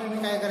 6वं तुम्ही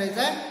काय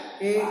करायचं आहे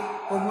हे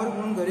होमवर्क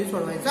म्हणून घरी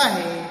सोडवायचं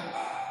आहे.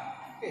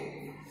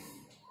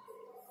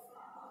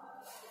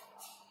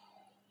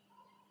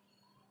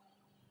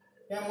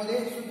 त्यामध्ये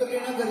सूत्र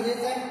लिहिणं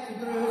गरजेचं आहे.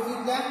 सूत्र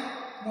व्यवस्थित द्या.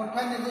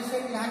 मोठा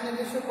निर्देशक लहान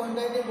निर्देशक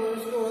कोणता आहे ते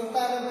व्यवस्थित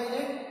ओळखता आलं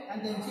पाहिजे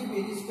आणि त्यांची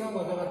बेरीज किंवा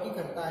वजाबाकी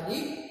करता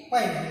आली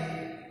पाहिजे.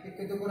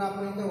 शक्यतो करून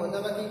आपण इथे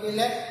वजाबाकी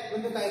केल्या,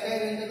 परंतु काय काय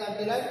गणितात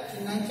आपल्याला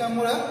चिन्हांच्या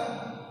मुळे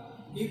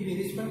ही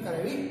बेरीज पण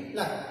करावी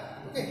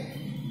लागते. ओके.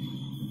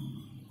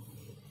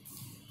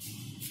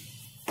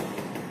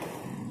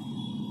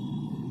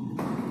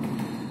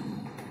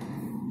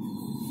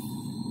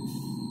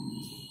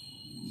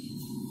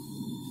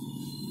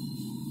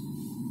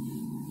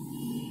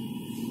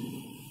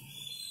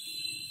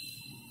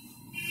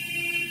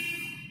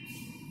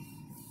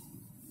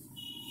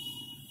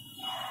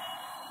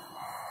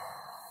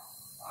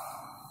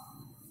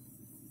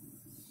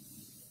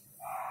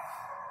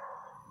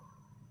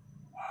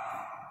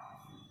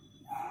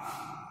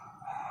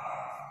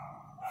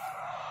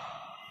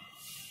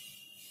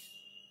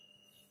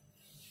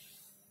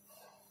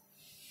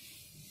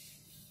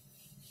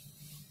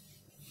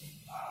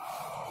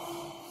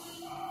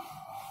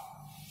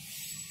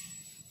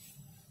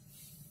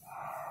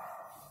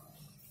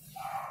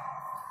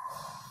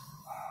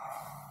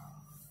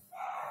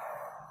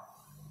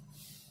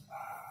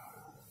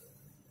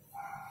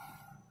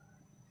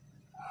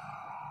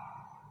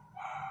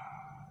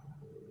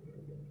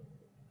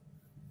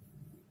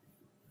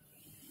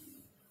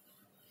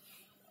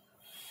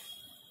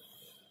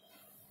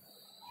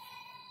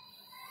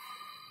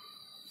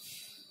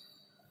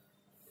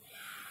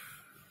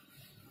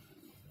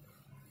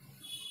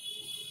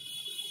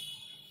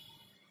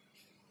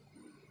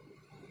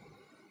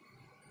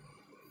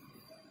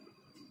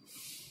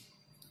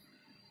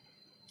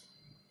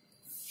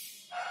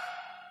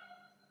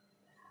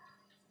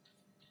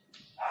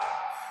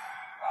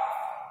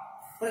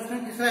 प्रश्न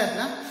तिसरा आहे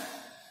ना,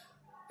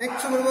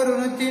 x बरोबर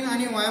ऋण 3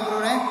 आणि y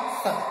बरोबर आहे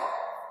 7.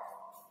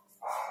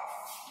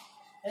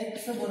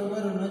 x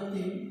बरोबर ऋण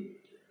 3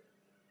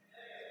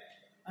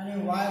 आणि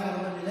y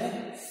बरोबर दिले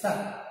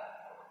 7.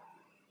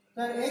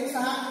 तर x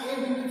हा a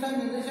बिंदूचा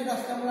निर्देशक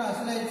असल्यामुळे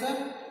असं लिहायचं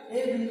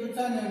a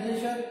बिंदूचा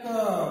निर्देशक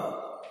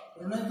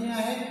ऋण 3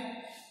 आहे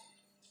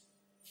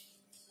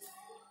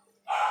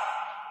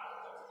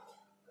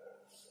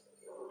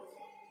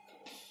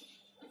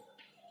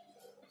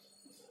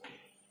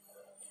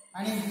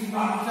आणि बी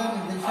बिंदूचा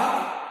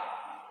निर्देशक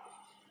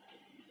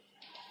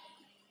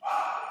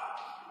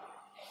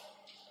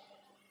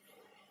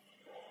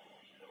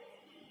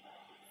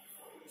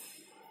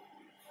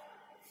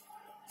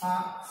हा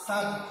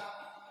 7.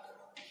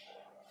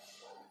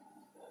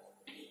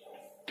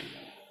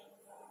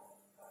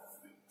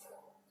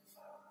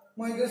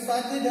 मग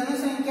 7 ही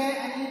धनसंख्या आहे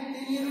आणि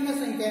 3 ही ऋण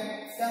संख्या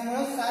आहे,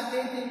 त्यामुळे 7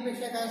 हे 3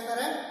 पेक्षा काय असणार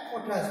आहे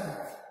मोठा असणार,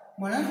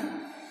 म्हणून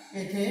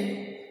येथे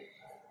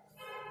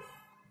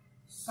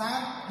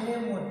 7 हे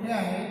मोठे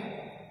आहे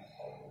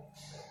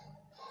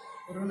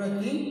ऋण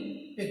 3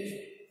 पेक्षा.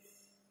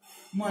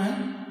 म्हणून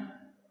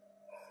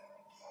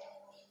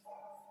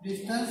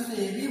डिस्टन्स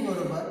AB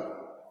बरोबर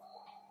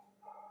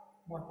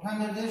मोठा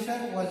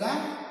निर्देशक वजा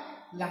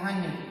लहान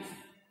निर्देशक.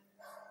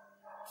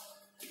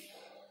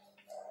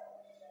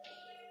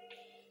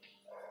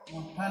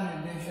 मोठा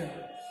निर्देशक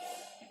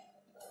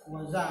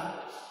वजा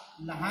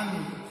लहान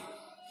निर्देशक.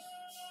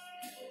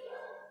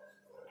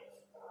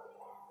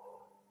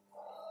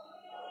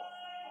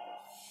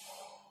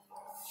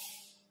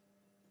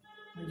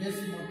 म्हणजे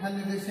मोठा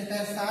निर्देशक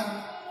आहे 7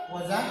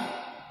 वजा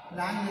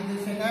लहान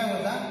निर्देशक आहे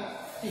वजा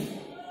 3.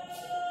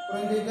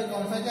 परंतु इथं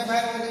कंसाच्या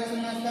बाहेर वजा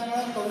चिन्ह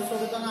असल्यामुळे कंस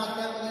सोडताना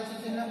आतल्या पदाचे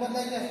चिन्ह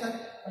बदलायचे असतात,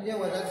 म्हणजे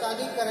वजाचा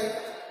अधिक करायचं.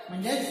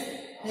 म्हणजेच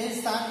हे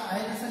 7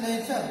 आहे तसं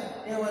लिहायचं,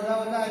 हे वजा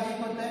वजा अधिक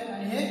होत आहे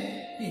आणि हे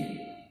 3.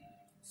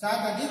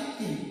 7 अधिक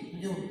 3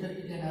 म्हणजे उत्तर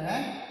किती येणार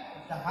आहे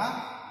 10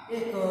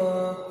 एक.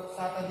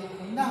 7 अधिक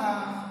 3 10.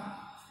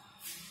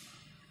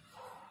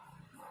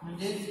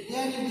 म्हणजे ते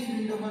आणि बी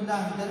बिंदू मधलं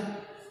अंतर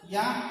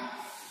या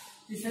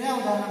तिसऱ्या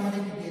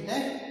उदाहरणामध्ये किती येत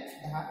आहे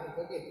 10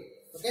 एकक येते.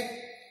 ओके.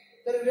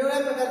 तर वेगवेगळ्या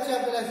प्रकारचे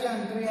आपल्याला अशी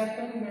अंतर यात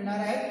पण मिळणार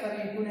आहेत, कारण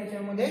एकूण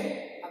याच्यामध्ये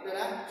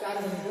आपल्याला 4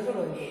 गणितं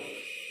सोडवायची.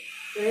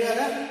 तर हे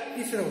झालं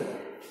तिसरं उदाहरण.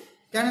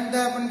 त्यानंतर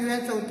आपण घेऊया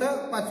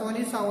चौथं, 5वं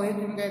आणि 6वं. हे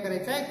तुम्ही काय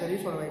करायचं आहे घरी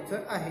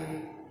सोडवायचं आहे.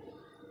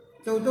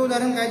 चौथं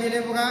उदाहरण काय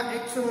दिलंय बघा.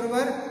 x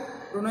बरोबर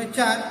ऋण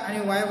 4 आणि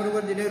y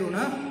बरोबर दिले ऋण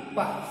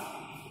 5.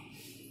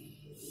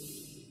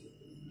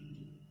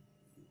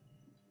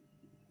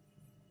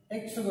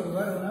 x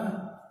बरोबर ऋण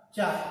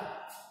 4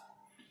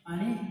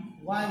 आणि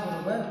y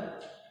बरोबर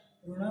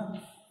ऋण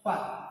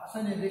 5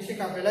 असं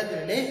निर्देशक आपल्याला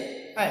दिलेले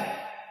आहे.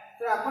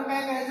 तर आपण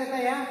काय करायचं का,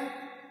 या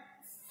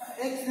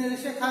x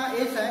निर्देशक हा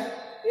एस आहे,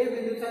 ए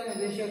बिंदूचा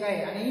निर्देशक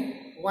आहे आणि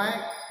y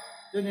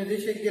जो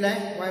निर्देशक दिला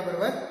आहे y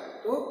बरोबर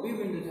तो बी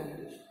बिंदूचा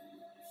निर्देशक.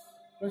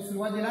 तर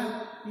सुरुवातीला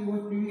ही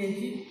गोष्ट लिहून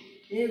घ्यायची,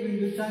 ए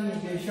बिंदूचा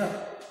निर्देशक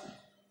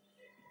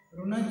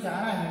ऋण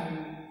 4 आहे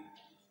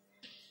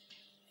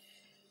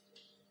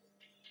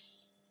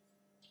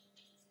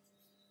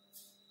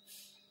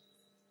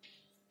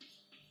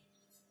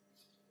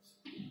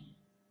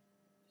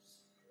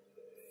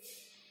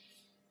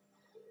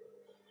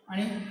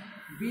आणि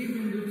बी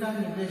बिंदूचा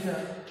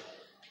निर्देशक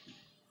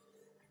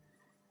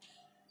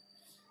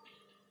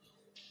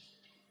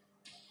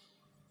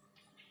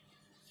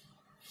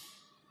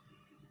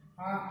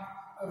हा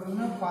ऋण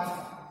 5.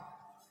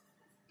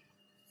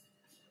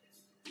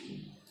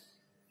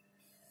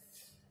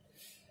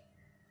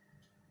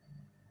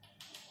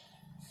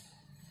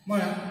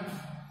 म्हणून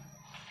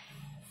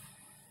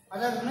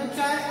आता ऋण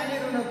 4 आणि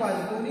ऋण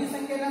 5 दोन्ही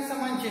संख्येला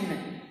समान चिन्ह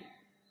आहे.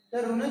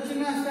 तर ऋण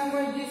चिन्ह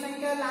असल्यामुळे जी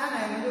संख्या लहान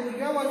आहे म्हणजे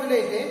उजव्या बाजूला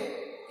येते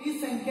ती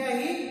संख्या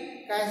ही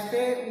काय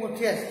असते,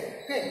 मोठी असते.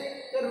 ओके,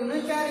 तर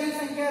ऋण 4 ही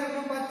संख्या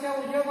ऋण 5च्या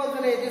उजव्या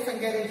बाजूला येते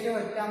संख्या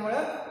रेषेवर, त्यामुळे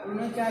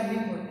ऋण 4 ही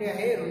मोठी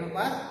आहे ऋण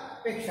 5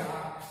 पेक्षा.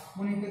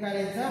 म्हणून इथे काय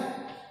लिहायचं,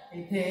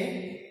 इथे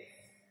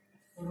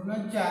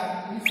ऋण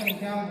 4 ही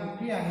संख्या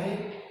मोठी आहे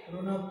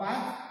ऋण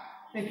 5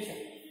 पेक्षा.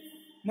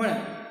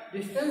 म्हणून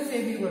डिस्टन्स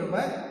AB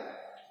बरोबर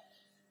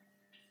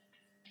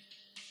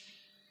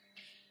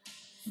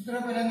सूत्र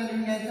पहिल्यांदा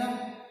लिहून घ्यायचं,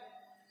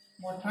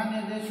 मोठा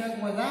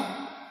निर्देशक वजा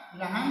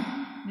लहान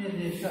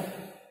निर्देशक.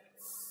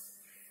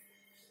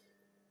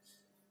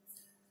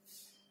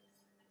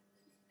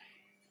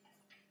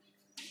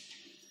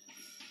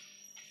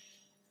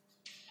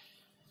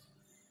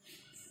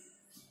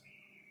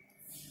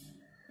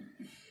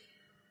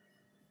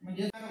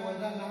 म्हणजे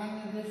वजा लहान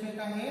निर्देशक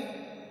आहे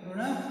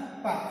ऋण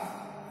 5.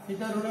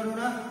 तिथं ऋण ऋण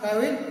काय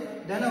होईल,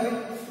 धन होईल.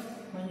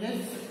 म्हणजे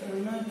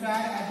ऋण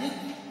 4 अधिक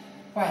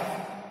 5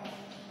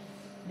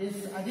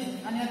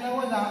 अधिक आणि आता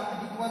वजा,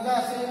 अधिक वजा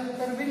असेल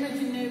तर भिन्न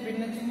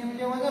चिन्ह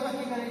म्हणजे वजा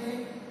बाकी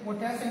करायची.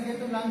 मोठ्या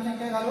संख्येतून लहान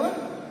संख्या घालून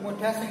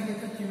मोठ्या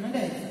संख्येचं चिन्ह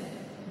द्यायचं.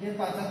 म्हणजे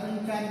 5तून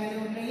 4 गेले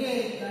म्हटलं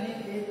 1 आणि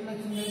 1ला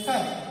चिन्ह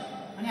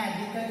 7 आणि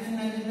अधिकाची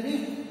चिन्ह आले तरी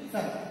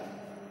 7.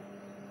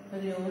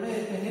 तर एवढं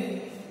येतं हे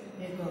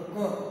एकक.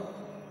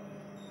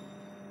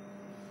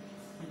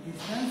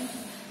 डिस्टन्स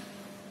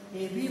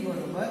AB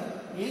बरोबर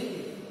 1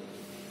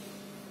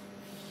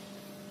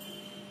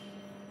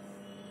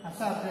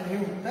 असं आपल्याला हे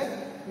उत्तर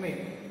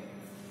मिळेल.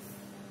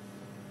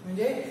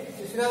 म्हणजे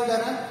तिसऱ्या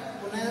उदाहरणात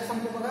पुन्हा एकदा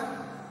सांगतो बघा,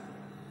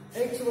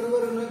 x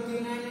बरोबर ऋण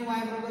 3 आणि y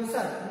बरोबर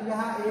 7 म्हणजे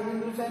हा A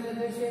बिंदूचा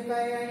निर्देशक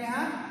आहे आणि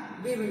हा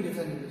B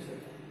बिंदूचा निर्देशक आहे.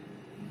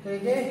 तर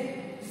इथे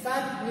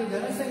 7 म्हणजे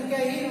धनसंख्या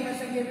ही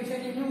ऋणसंख्येपेक्षा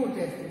नेहमी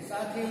मोठी असते.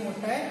 7 हे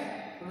मोठं आहे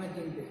ऋण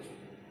 3 पेक्षा.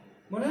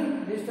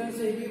 म्हणून डिस्टन्स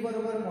AB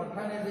बरोबर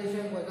मोठा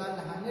निर्देशक वजा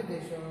लहान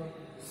निर्देशक.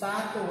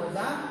 7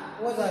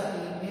 वजा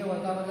 3 हे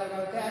वजा काय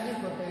होते,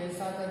 अधिक होते.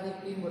 7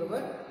 अधिक 3 बरोबर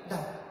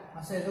 10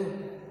 असं याचं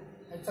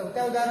उत्तर.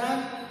 चौथ्या उदाहरणात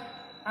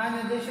हा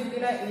निर्देशक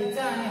दिला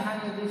एचा आणि हा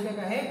निर्देशक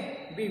आहे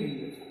बी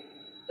बिंदूचा.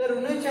 तर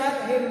ऋण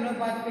 4 हे ऋण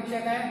 5 पेक्षा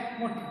काय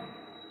मोठे,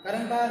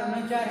 कारण का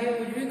ऋण 4 हे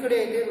उजवीकडे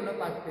येते ऋण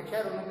 5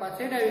 पेक्षा, ऋण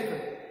 5 हे डावीकडे.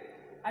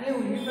 आणि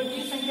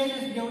उजवीकडची संख्या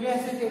जेवढी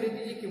असेल तेवढी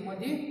तिची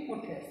किंमत ही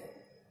मोठी असते.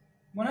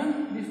 म्हणून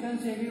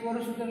डिस्टन्स AB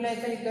वर सूत्र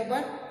लिहायचं, इथं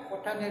पण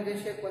मोठा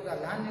निर्देशक वजा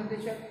लहान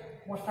निर्देशक.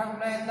 मोठा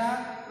कुठला येतला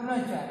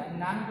ऋण 4 आणि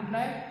लहान कुठला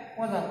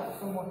आहे वजा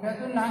 5. तो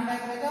मोठ्यातून लहान काय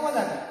करायचा,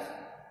 वजा करायचा.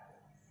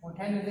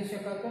 मोठ्या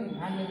निर्देशकातून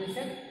लहान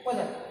निर्देशक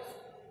वजा करायचं.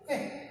 ओके,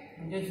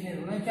 म्हणजे हे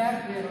ऋण 4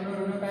 हे ऋण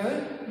ऋण काय होईल,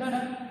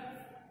 धन.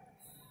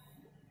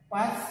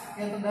 5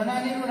 याचं धन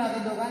आणि ऋण,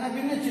 आता दोघांना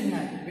भिन्न चिन्ह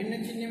आहे.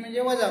 भिन्न चिन्ह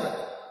म्हणजे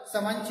वजाबाकी.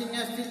 समान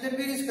चिन्ह असतील तर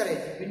बेरीज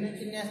करायची, भिन्न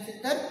चिन्ह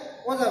असतील तर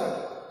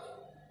वजाबाकी.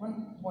 पण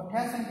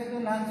मोठ्या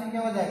संख्येतून लहान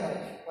संख्या वजा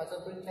करायची.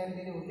 5तून 4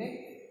 गेले होते,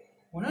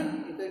 म्हणून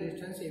इथं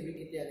डिस्टन्स AB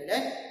किती आलेला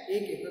आहे,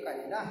 1 एकक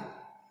आलेला आहे.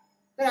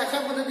 तर अशा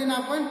पद्धतीने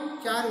आपण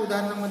 4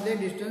 उदाहरणांमध्ये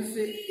डिस्टन्स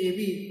AB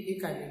हे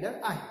काढलेलं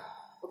आहे.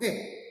 ओके,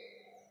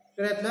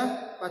 तर यातलं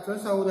 5वं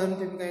 6वं उदाहरण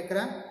तुम्ही काय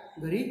करा,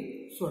 घरी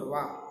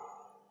सोडवा.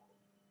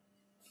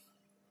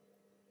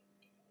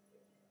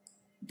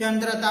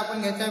 त्यानंतर आता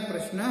आपण घ्यायचा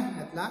प्रश्न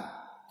यातला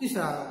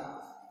 3रा.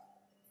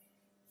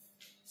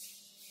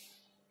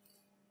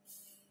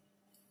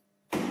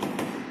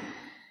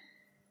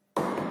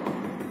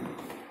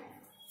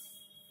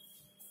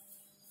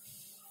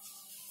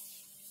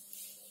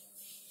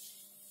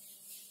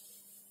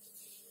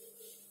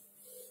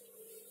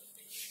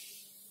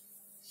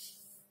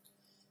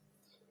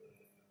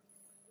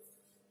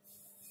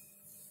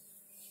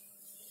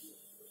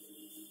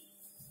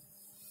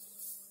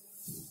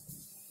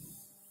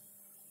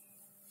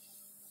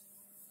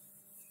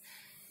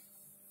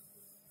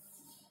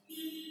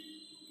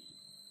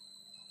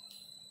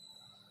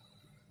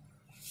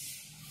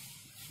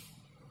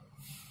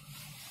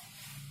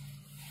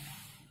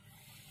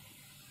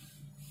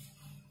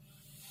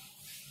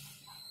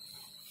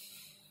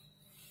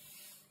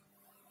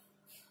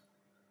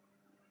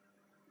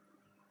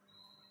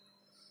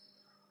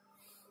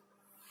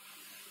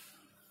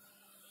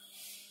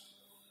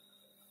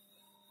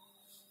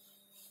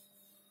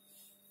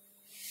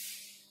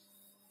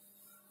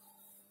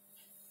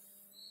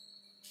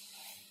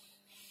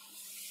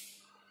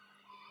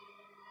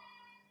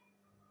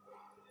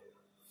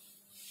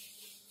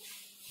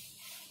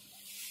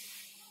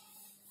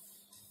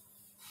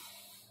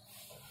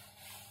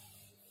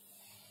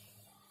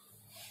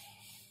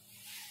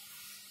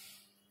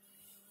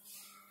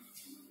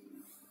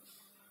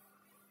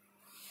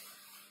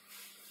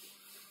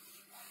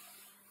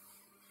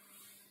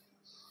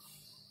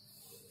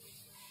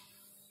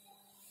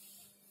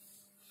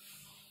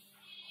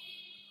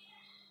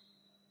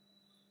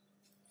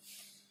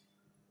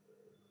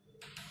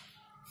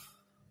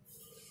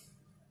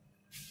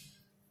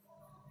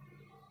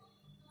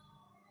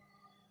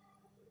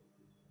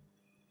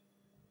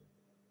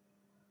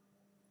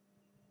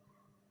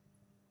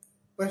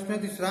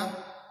 प्रश्न तिसरा,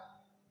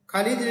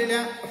 खाली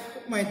दिलेल्या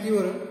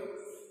माहितीवरून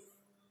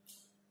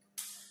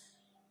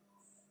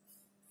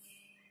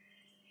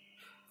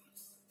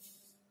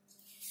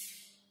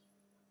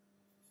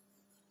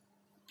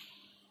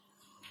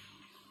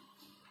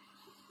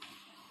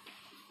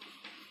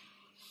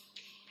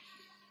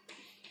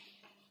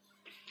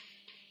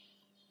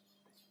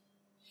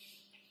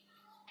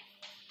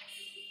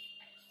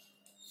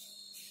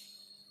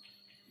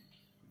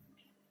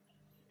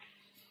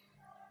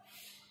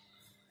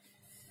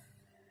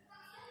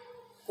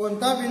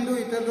कोणता बिंदू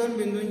इतर दोन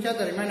बिंदूंच्या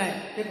दरम्यान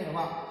आहे ते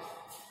ठरवा.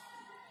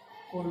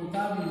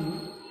 कोणता बिंदू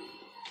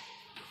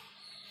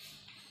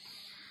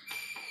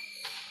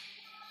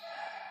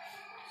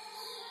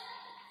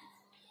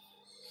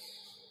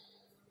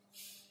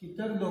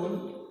इतर दोन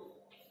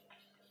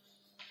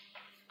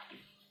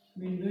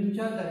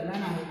बिंदूंच्या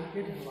दरम्यान आहे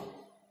ते ठरवा.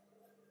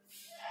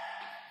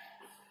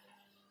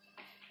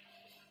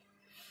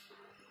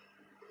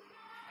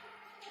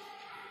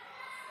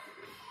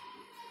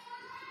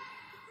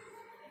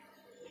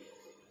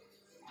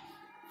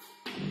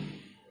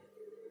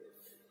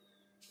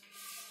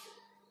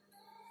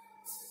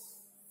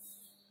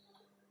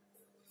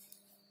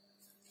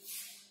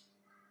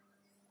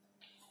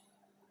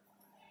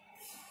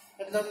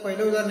 त्यातलं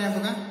पहिलं उदाहरण आहे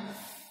बघा.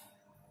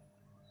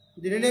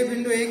 दिलेले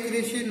बिंदू एक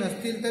रेषीय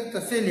नसतील तर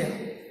तसे लिहा.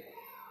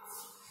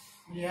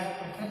 या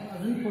प्रश्नात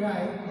अजून पुढे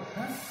आहे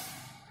प्रश्न.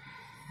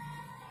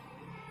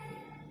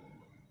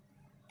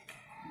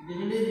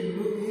 दिलेले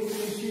बिंदू एक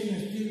रेषीय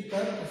नसतील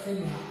तर तसे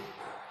लिहा.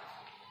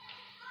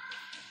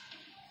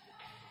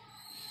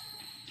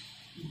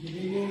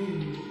 दिलेले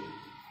बिंदू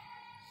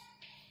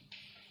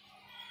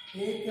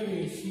एक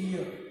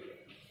रेषीय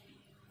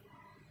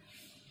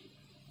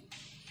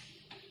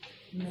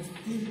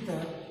नसतील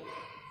तर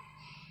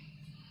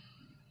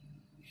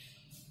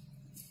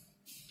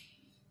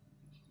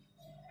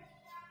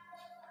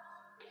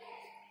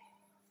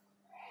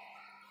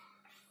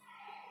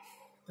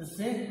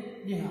तसे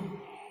लिहा.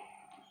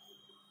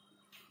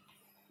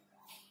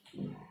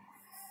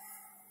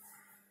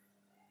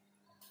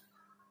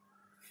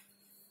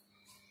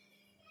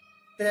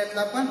 तर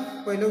यातलं आपण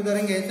पहिलं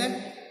उदाहरण घ्यायचं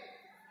आहे.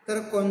 तर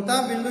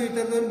कोणता बिंदू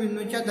इतर दोन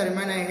बिंदूंच्या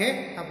दरम्यान आहे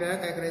हे आपल्याला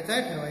काय करायचं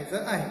आहे,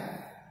 ठरवायचं आहे.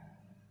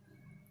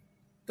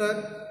 तर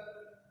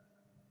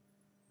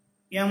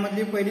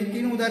यामधली पहिली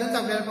 3 उदाहरणच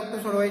आपल्याला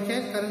फक्त सोडवायची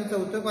आहेत, कारण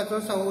 4, 5,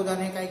 6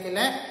 उदाहरण हे काय केलं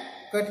आहे,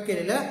 कट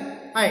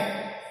केलेलं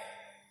आहे.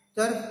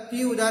 तर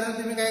ती उदाहरणं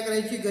तुम्ही काय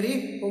करायची,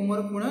 घरी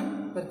होमवर्क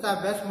म्हणून त्याचा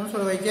अभ्यास म्हणून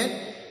सोडवायची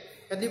आहेत.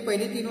 त्यातली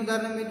पहिली 3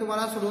 उदाहरणं मी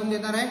तुम्हाला सोडवून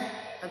देणार आहे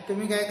आणि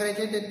तुम्ही काय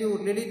करायचे, त्यातली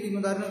उरलेली 3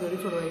 उदाहरणं घरी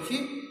सोडवायची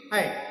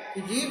आहे,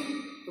 की जी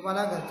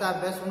तुम्हाला घरचा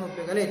अभ्यास म्हणून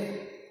उपयोगाला येते.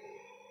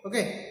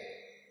 ओके.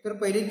 तर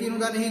पहिली 3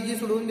 उदाहरणं ही जी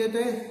सोडवून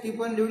देतोय ती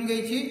पण लिहून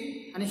घ्यायची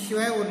आणि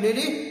शिवाय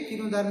उरलेली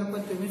 3 उदाहरणं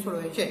पण तुम्ही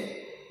सोडवायची आहेत.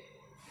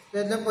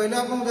 त्यातलं पहिलं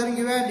आपण उदाहरण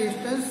घेऊया.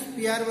 डिस्टन्स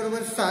PR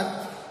बरोबर 7.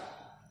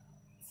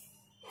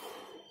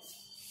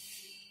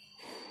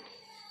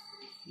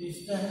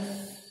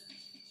 डिस्टन्स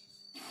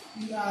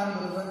PR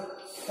बरोबर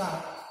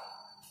 7.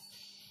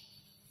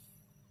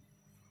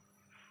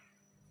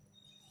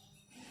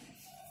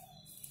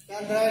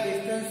 त्यानंतर आहे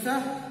डिस्टन्सचा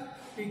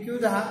PQ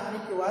 10 आणि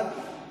QR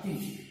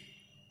 30.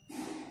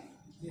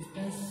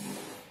 डिस्टन्स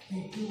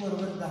PQ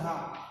बरोबर 10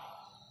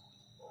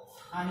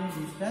 आणि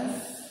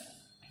डिस्टन्स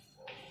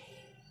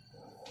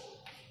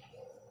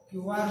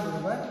QR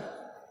बरोबर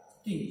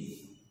 30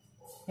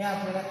 हे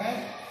आपल्याला काय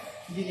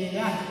दिलेले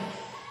आहे.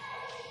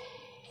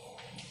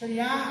 तर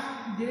या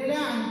दिलेल्या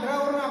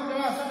अंतरावरून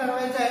आपल्याला असं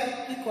ठरवायचं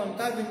आहे की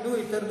कोणता बिंदू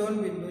इतर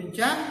 2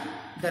 बिंदूंच्या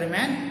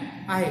दरम्यान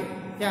आहे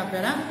ते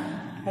आपल्याला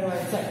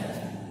ठरवायचं आहे.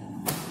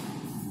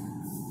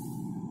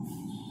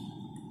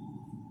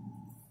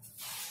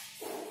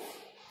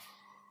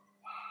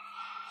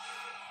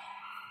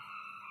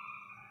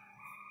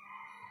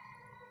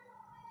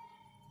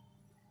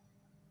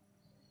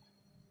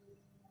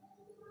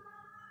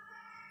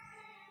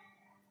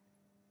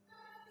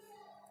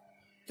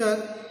 तर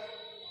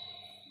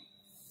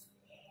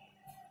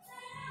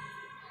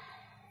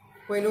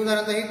पहिलं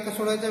उदाहरण हे कसं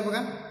सोडवायचं आहे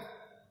बघा.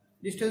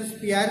 डिस्टन्स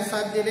PR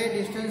 7 दिले,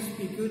 डिस्टन्स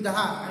PQ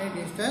 10 आणि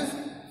डिस्टन्स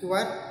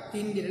QR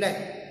 3 दिलेला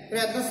आहे. तर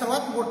यातलं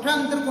सर्वात मोठं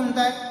अंतर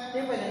कोणतं आहे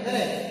ते पहिल्यांदा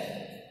आहे.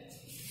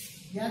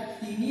 या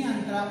तिन्ही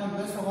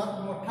अंतरामधलं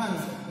सर्वात मोठं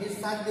अंतर हे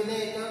 7 दिले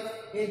इथं,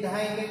 हे 10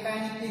 येते काय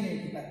आणि 3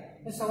 येते काय.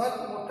 हे सर्वात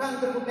मोठं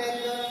अंतर कुठे आहे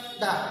तर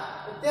 10.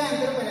 तर ते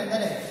अंतर पहिल्यांदा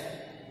आहे.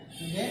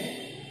 म्हणजे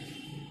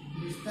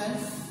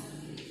डिस्टन्स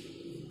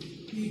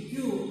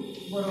PQ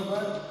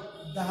बरोबर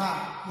 10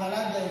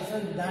 याला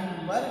द्यायचं विधान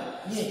नंबर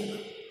 1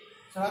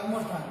 सर्वात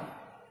मोठा.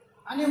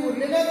 आणि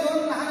उरलेल्या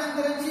 2 लहान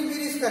अंतरांची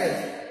बेरीज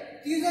करायची.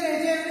 ती जर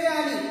ह्याच्या एवढी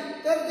आली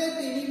तर ते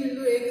तिन्ही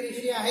बिंदू एक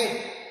रेषीय आहेत.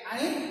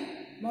 आणि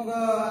मग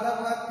आता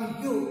बघा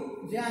PQ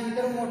जे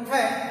अंतर मोठं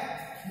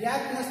आहे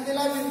यात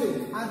नसलेला बिंदू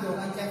हा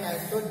दोघांच्या काय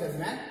असतो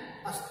दरम्यान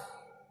असतो.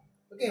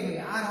 ओके. म्हणजे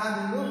R हा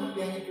बिंदू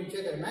P आणि Q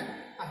च्या दरम्यान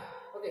आहे.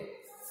 ओके.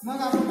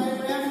 मग आपण काय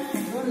करूया,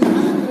 2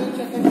 लहान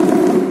अंतरांची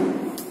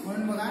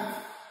म्हणून बघा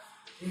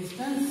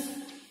डिस्टन्स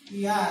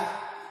PR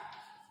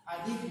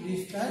अधिक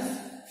डिस्टन्स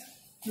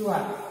क्यू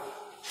आर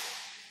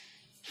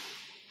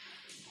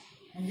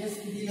म्हणजे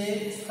किती आहे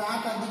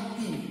 7 अधिक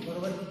 3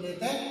 बरोबर किती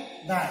येते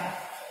 10.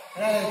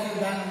 याचे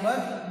विधान नंबर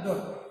 2.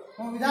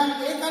 मग विधान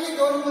 1 आणि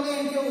 2 मध्ये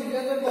यांच्या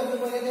उजव्या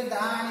बाजूमध्ये ते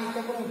 10 आणि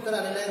इथं पण उत्तर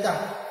आलेलं आहे 10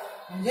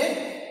 म्हणजे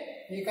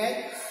हे काय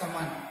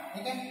समान.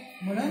 ठीक आहे,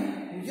 म्हणून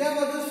उजव्या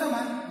बाजू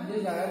समान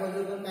म्हणजे डाव्या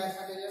बाजूला काय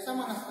असतात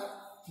समान असतात.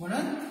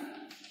 म्हणून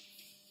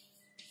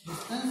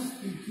डिस्टन्स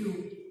PQ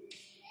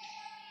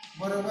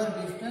बरोबर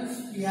डिस्टन्स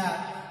PR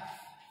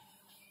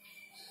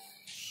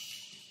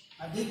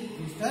अधिक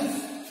डिस्टन्स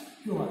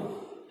QR.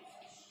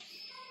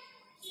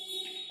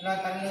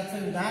 कारण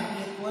याचं विधान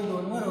 1 व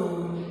 2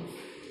 वरून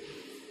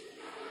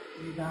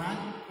विधान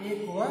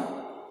 1 व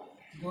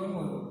 2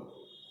 वरून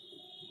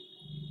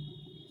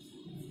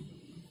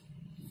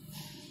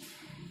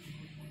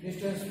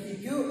डिस्टन्स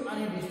PQ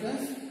आणि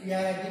डिस्टन्स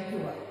PR अधिक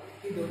QR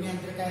ही दोन्ही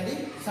अंतर काय आली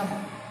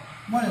समान.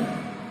 म्हणून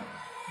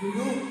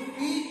बिंदू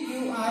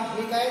PQR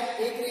हे काय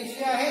एक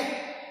रेषीय आहे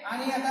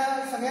आणि आता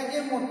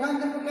सगळ्यात मोठा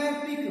अंतर कुठला आहे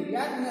PQ.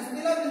 यात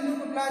नसलेला बिंदू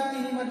कुठला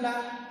तिन्ही मधला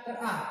तर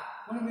R.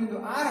 म्हणून बिंदू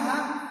R हा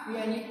P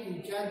आणि Q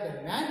च्या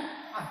दरम्यान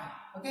आहे.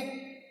 ओके,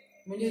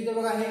 म्हणजे इथं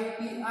बघा हे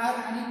PR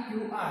आणि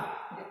QR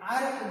म्हणजे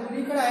R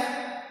दोन्हीकडे आहे.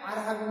 R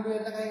हा बिंदू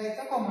याचा काय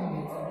घ्यायचा कॉमन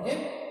घ्यायचा म्हणजे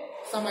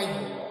सामायिक.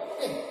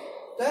 ओके,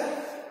 तर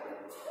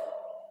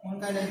म्हणून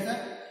काय लिहायचं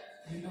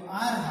बिंदू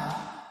R हा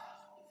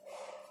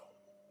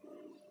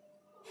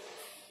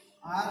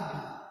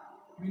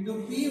बिंदू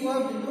P व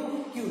बिंदू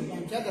Q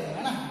यांच्या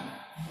दरम्यान आहे.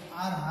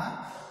 R हा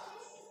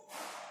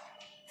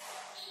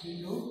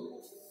बिंदू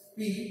P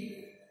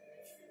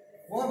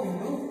व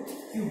बिंदू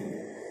Q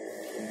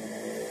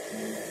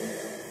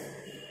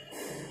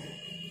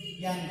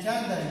यांच्या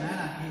दरम्यान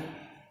आहे.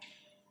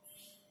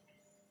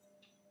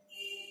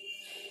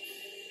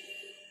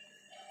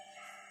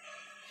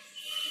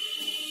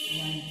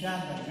 यांच्या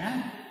दरम्यान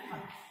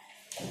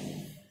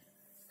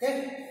ओके,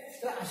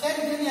 तर अशा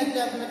रीतीने यातली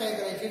आपल्याला काय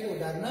करायची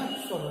उदाहरणं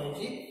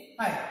सोडवायची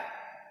आहे.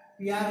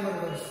 PR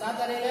बरोबर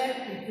 7 आलेलं आहे,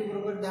 PQ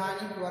बरोबर 10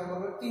 आणि QR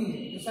बरोबर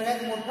 3.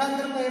 सगळ्यात मोठा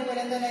अंतर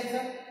पहिल्यांदा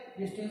लिहायचं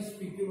डिस्टन्स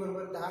PQ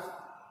बरोबर 10.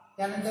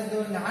 त्यानंतर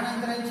दोन लहान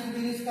अंतरांची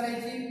बेरीज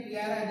करायची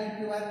PR अधिक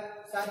QR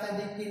 7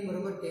 अधिक 3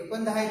 बरोबर ते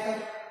पण 10 येतं.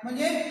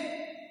 म्हणजे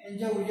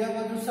यांच्या उजव्या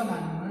बाजू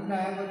समान म्हणून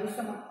डाव्या बाजू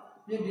समान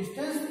म्हणजे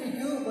डिस्टन्स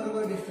PQ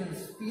बरोबर डिस्टन्स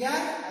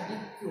PR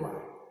अधिक QR.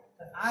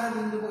 तर R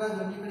बिंदू बघा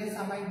दोन्हीकडे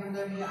सामायिक बिंदू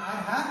आहे म्हणजे R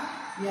हा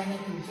P आणि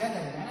Q च्या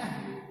दरम्यान आहे.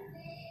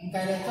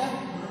 काय लिहायचं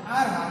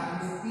R हा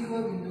बिंदू P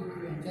व बिंदू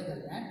Q यांच्या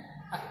दरम्यान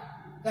आहे.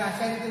 तर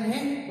अशा रीतीने हे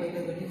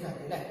पहिलं गणित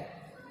झालेलं आहे.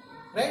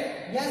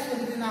 राईट, याच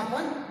पद्धतीने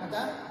आपण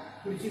आता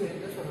पुढची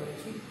गणितं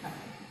सोडवायची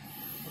आहे.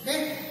 ओके,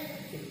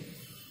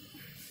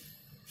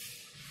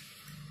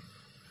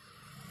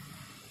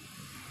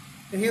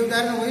 तर हे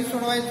उदाहरण वही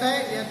सोडवायचं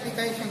आहे. यातली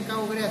काही शंका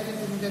वगैरे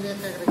असतील तुम्ही त्याच्या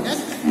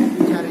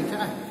विचारायच्या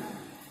आहे.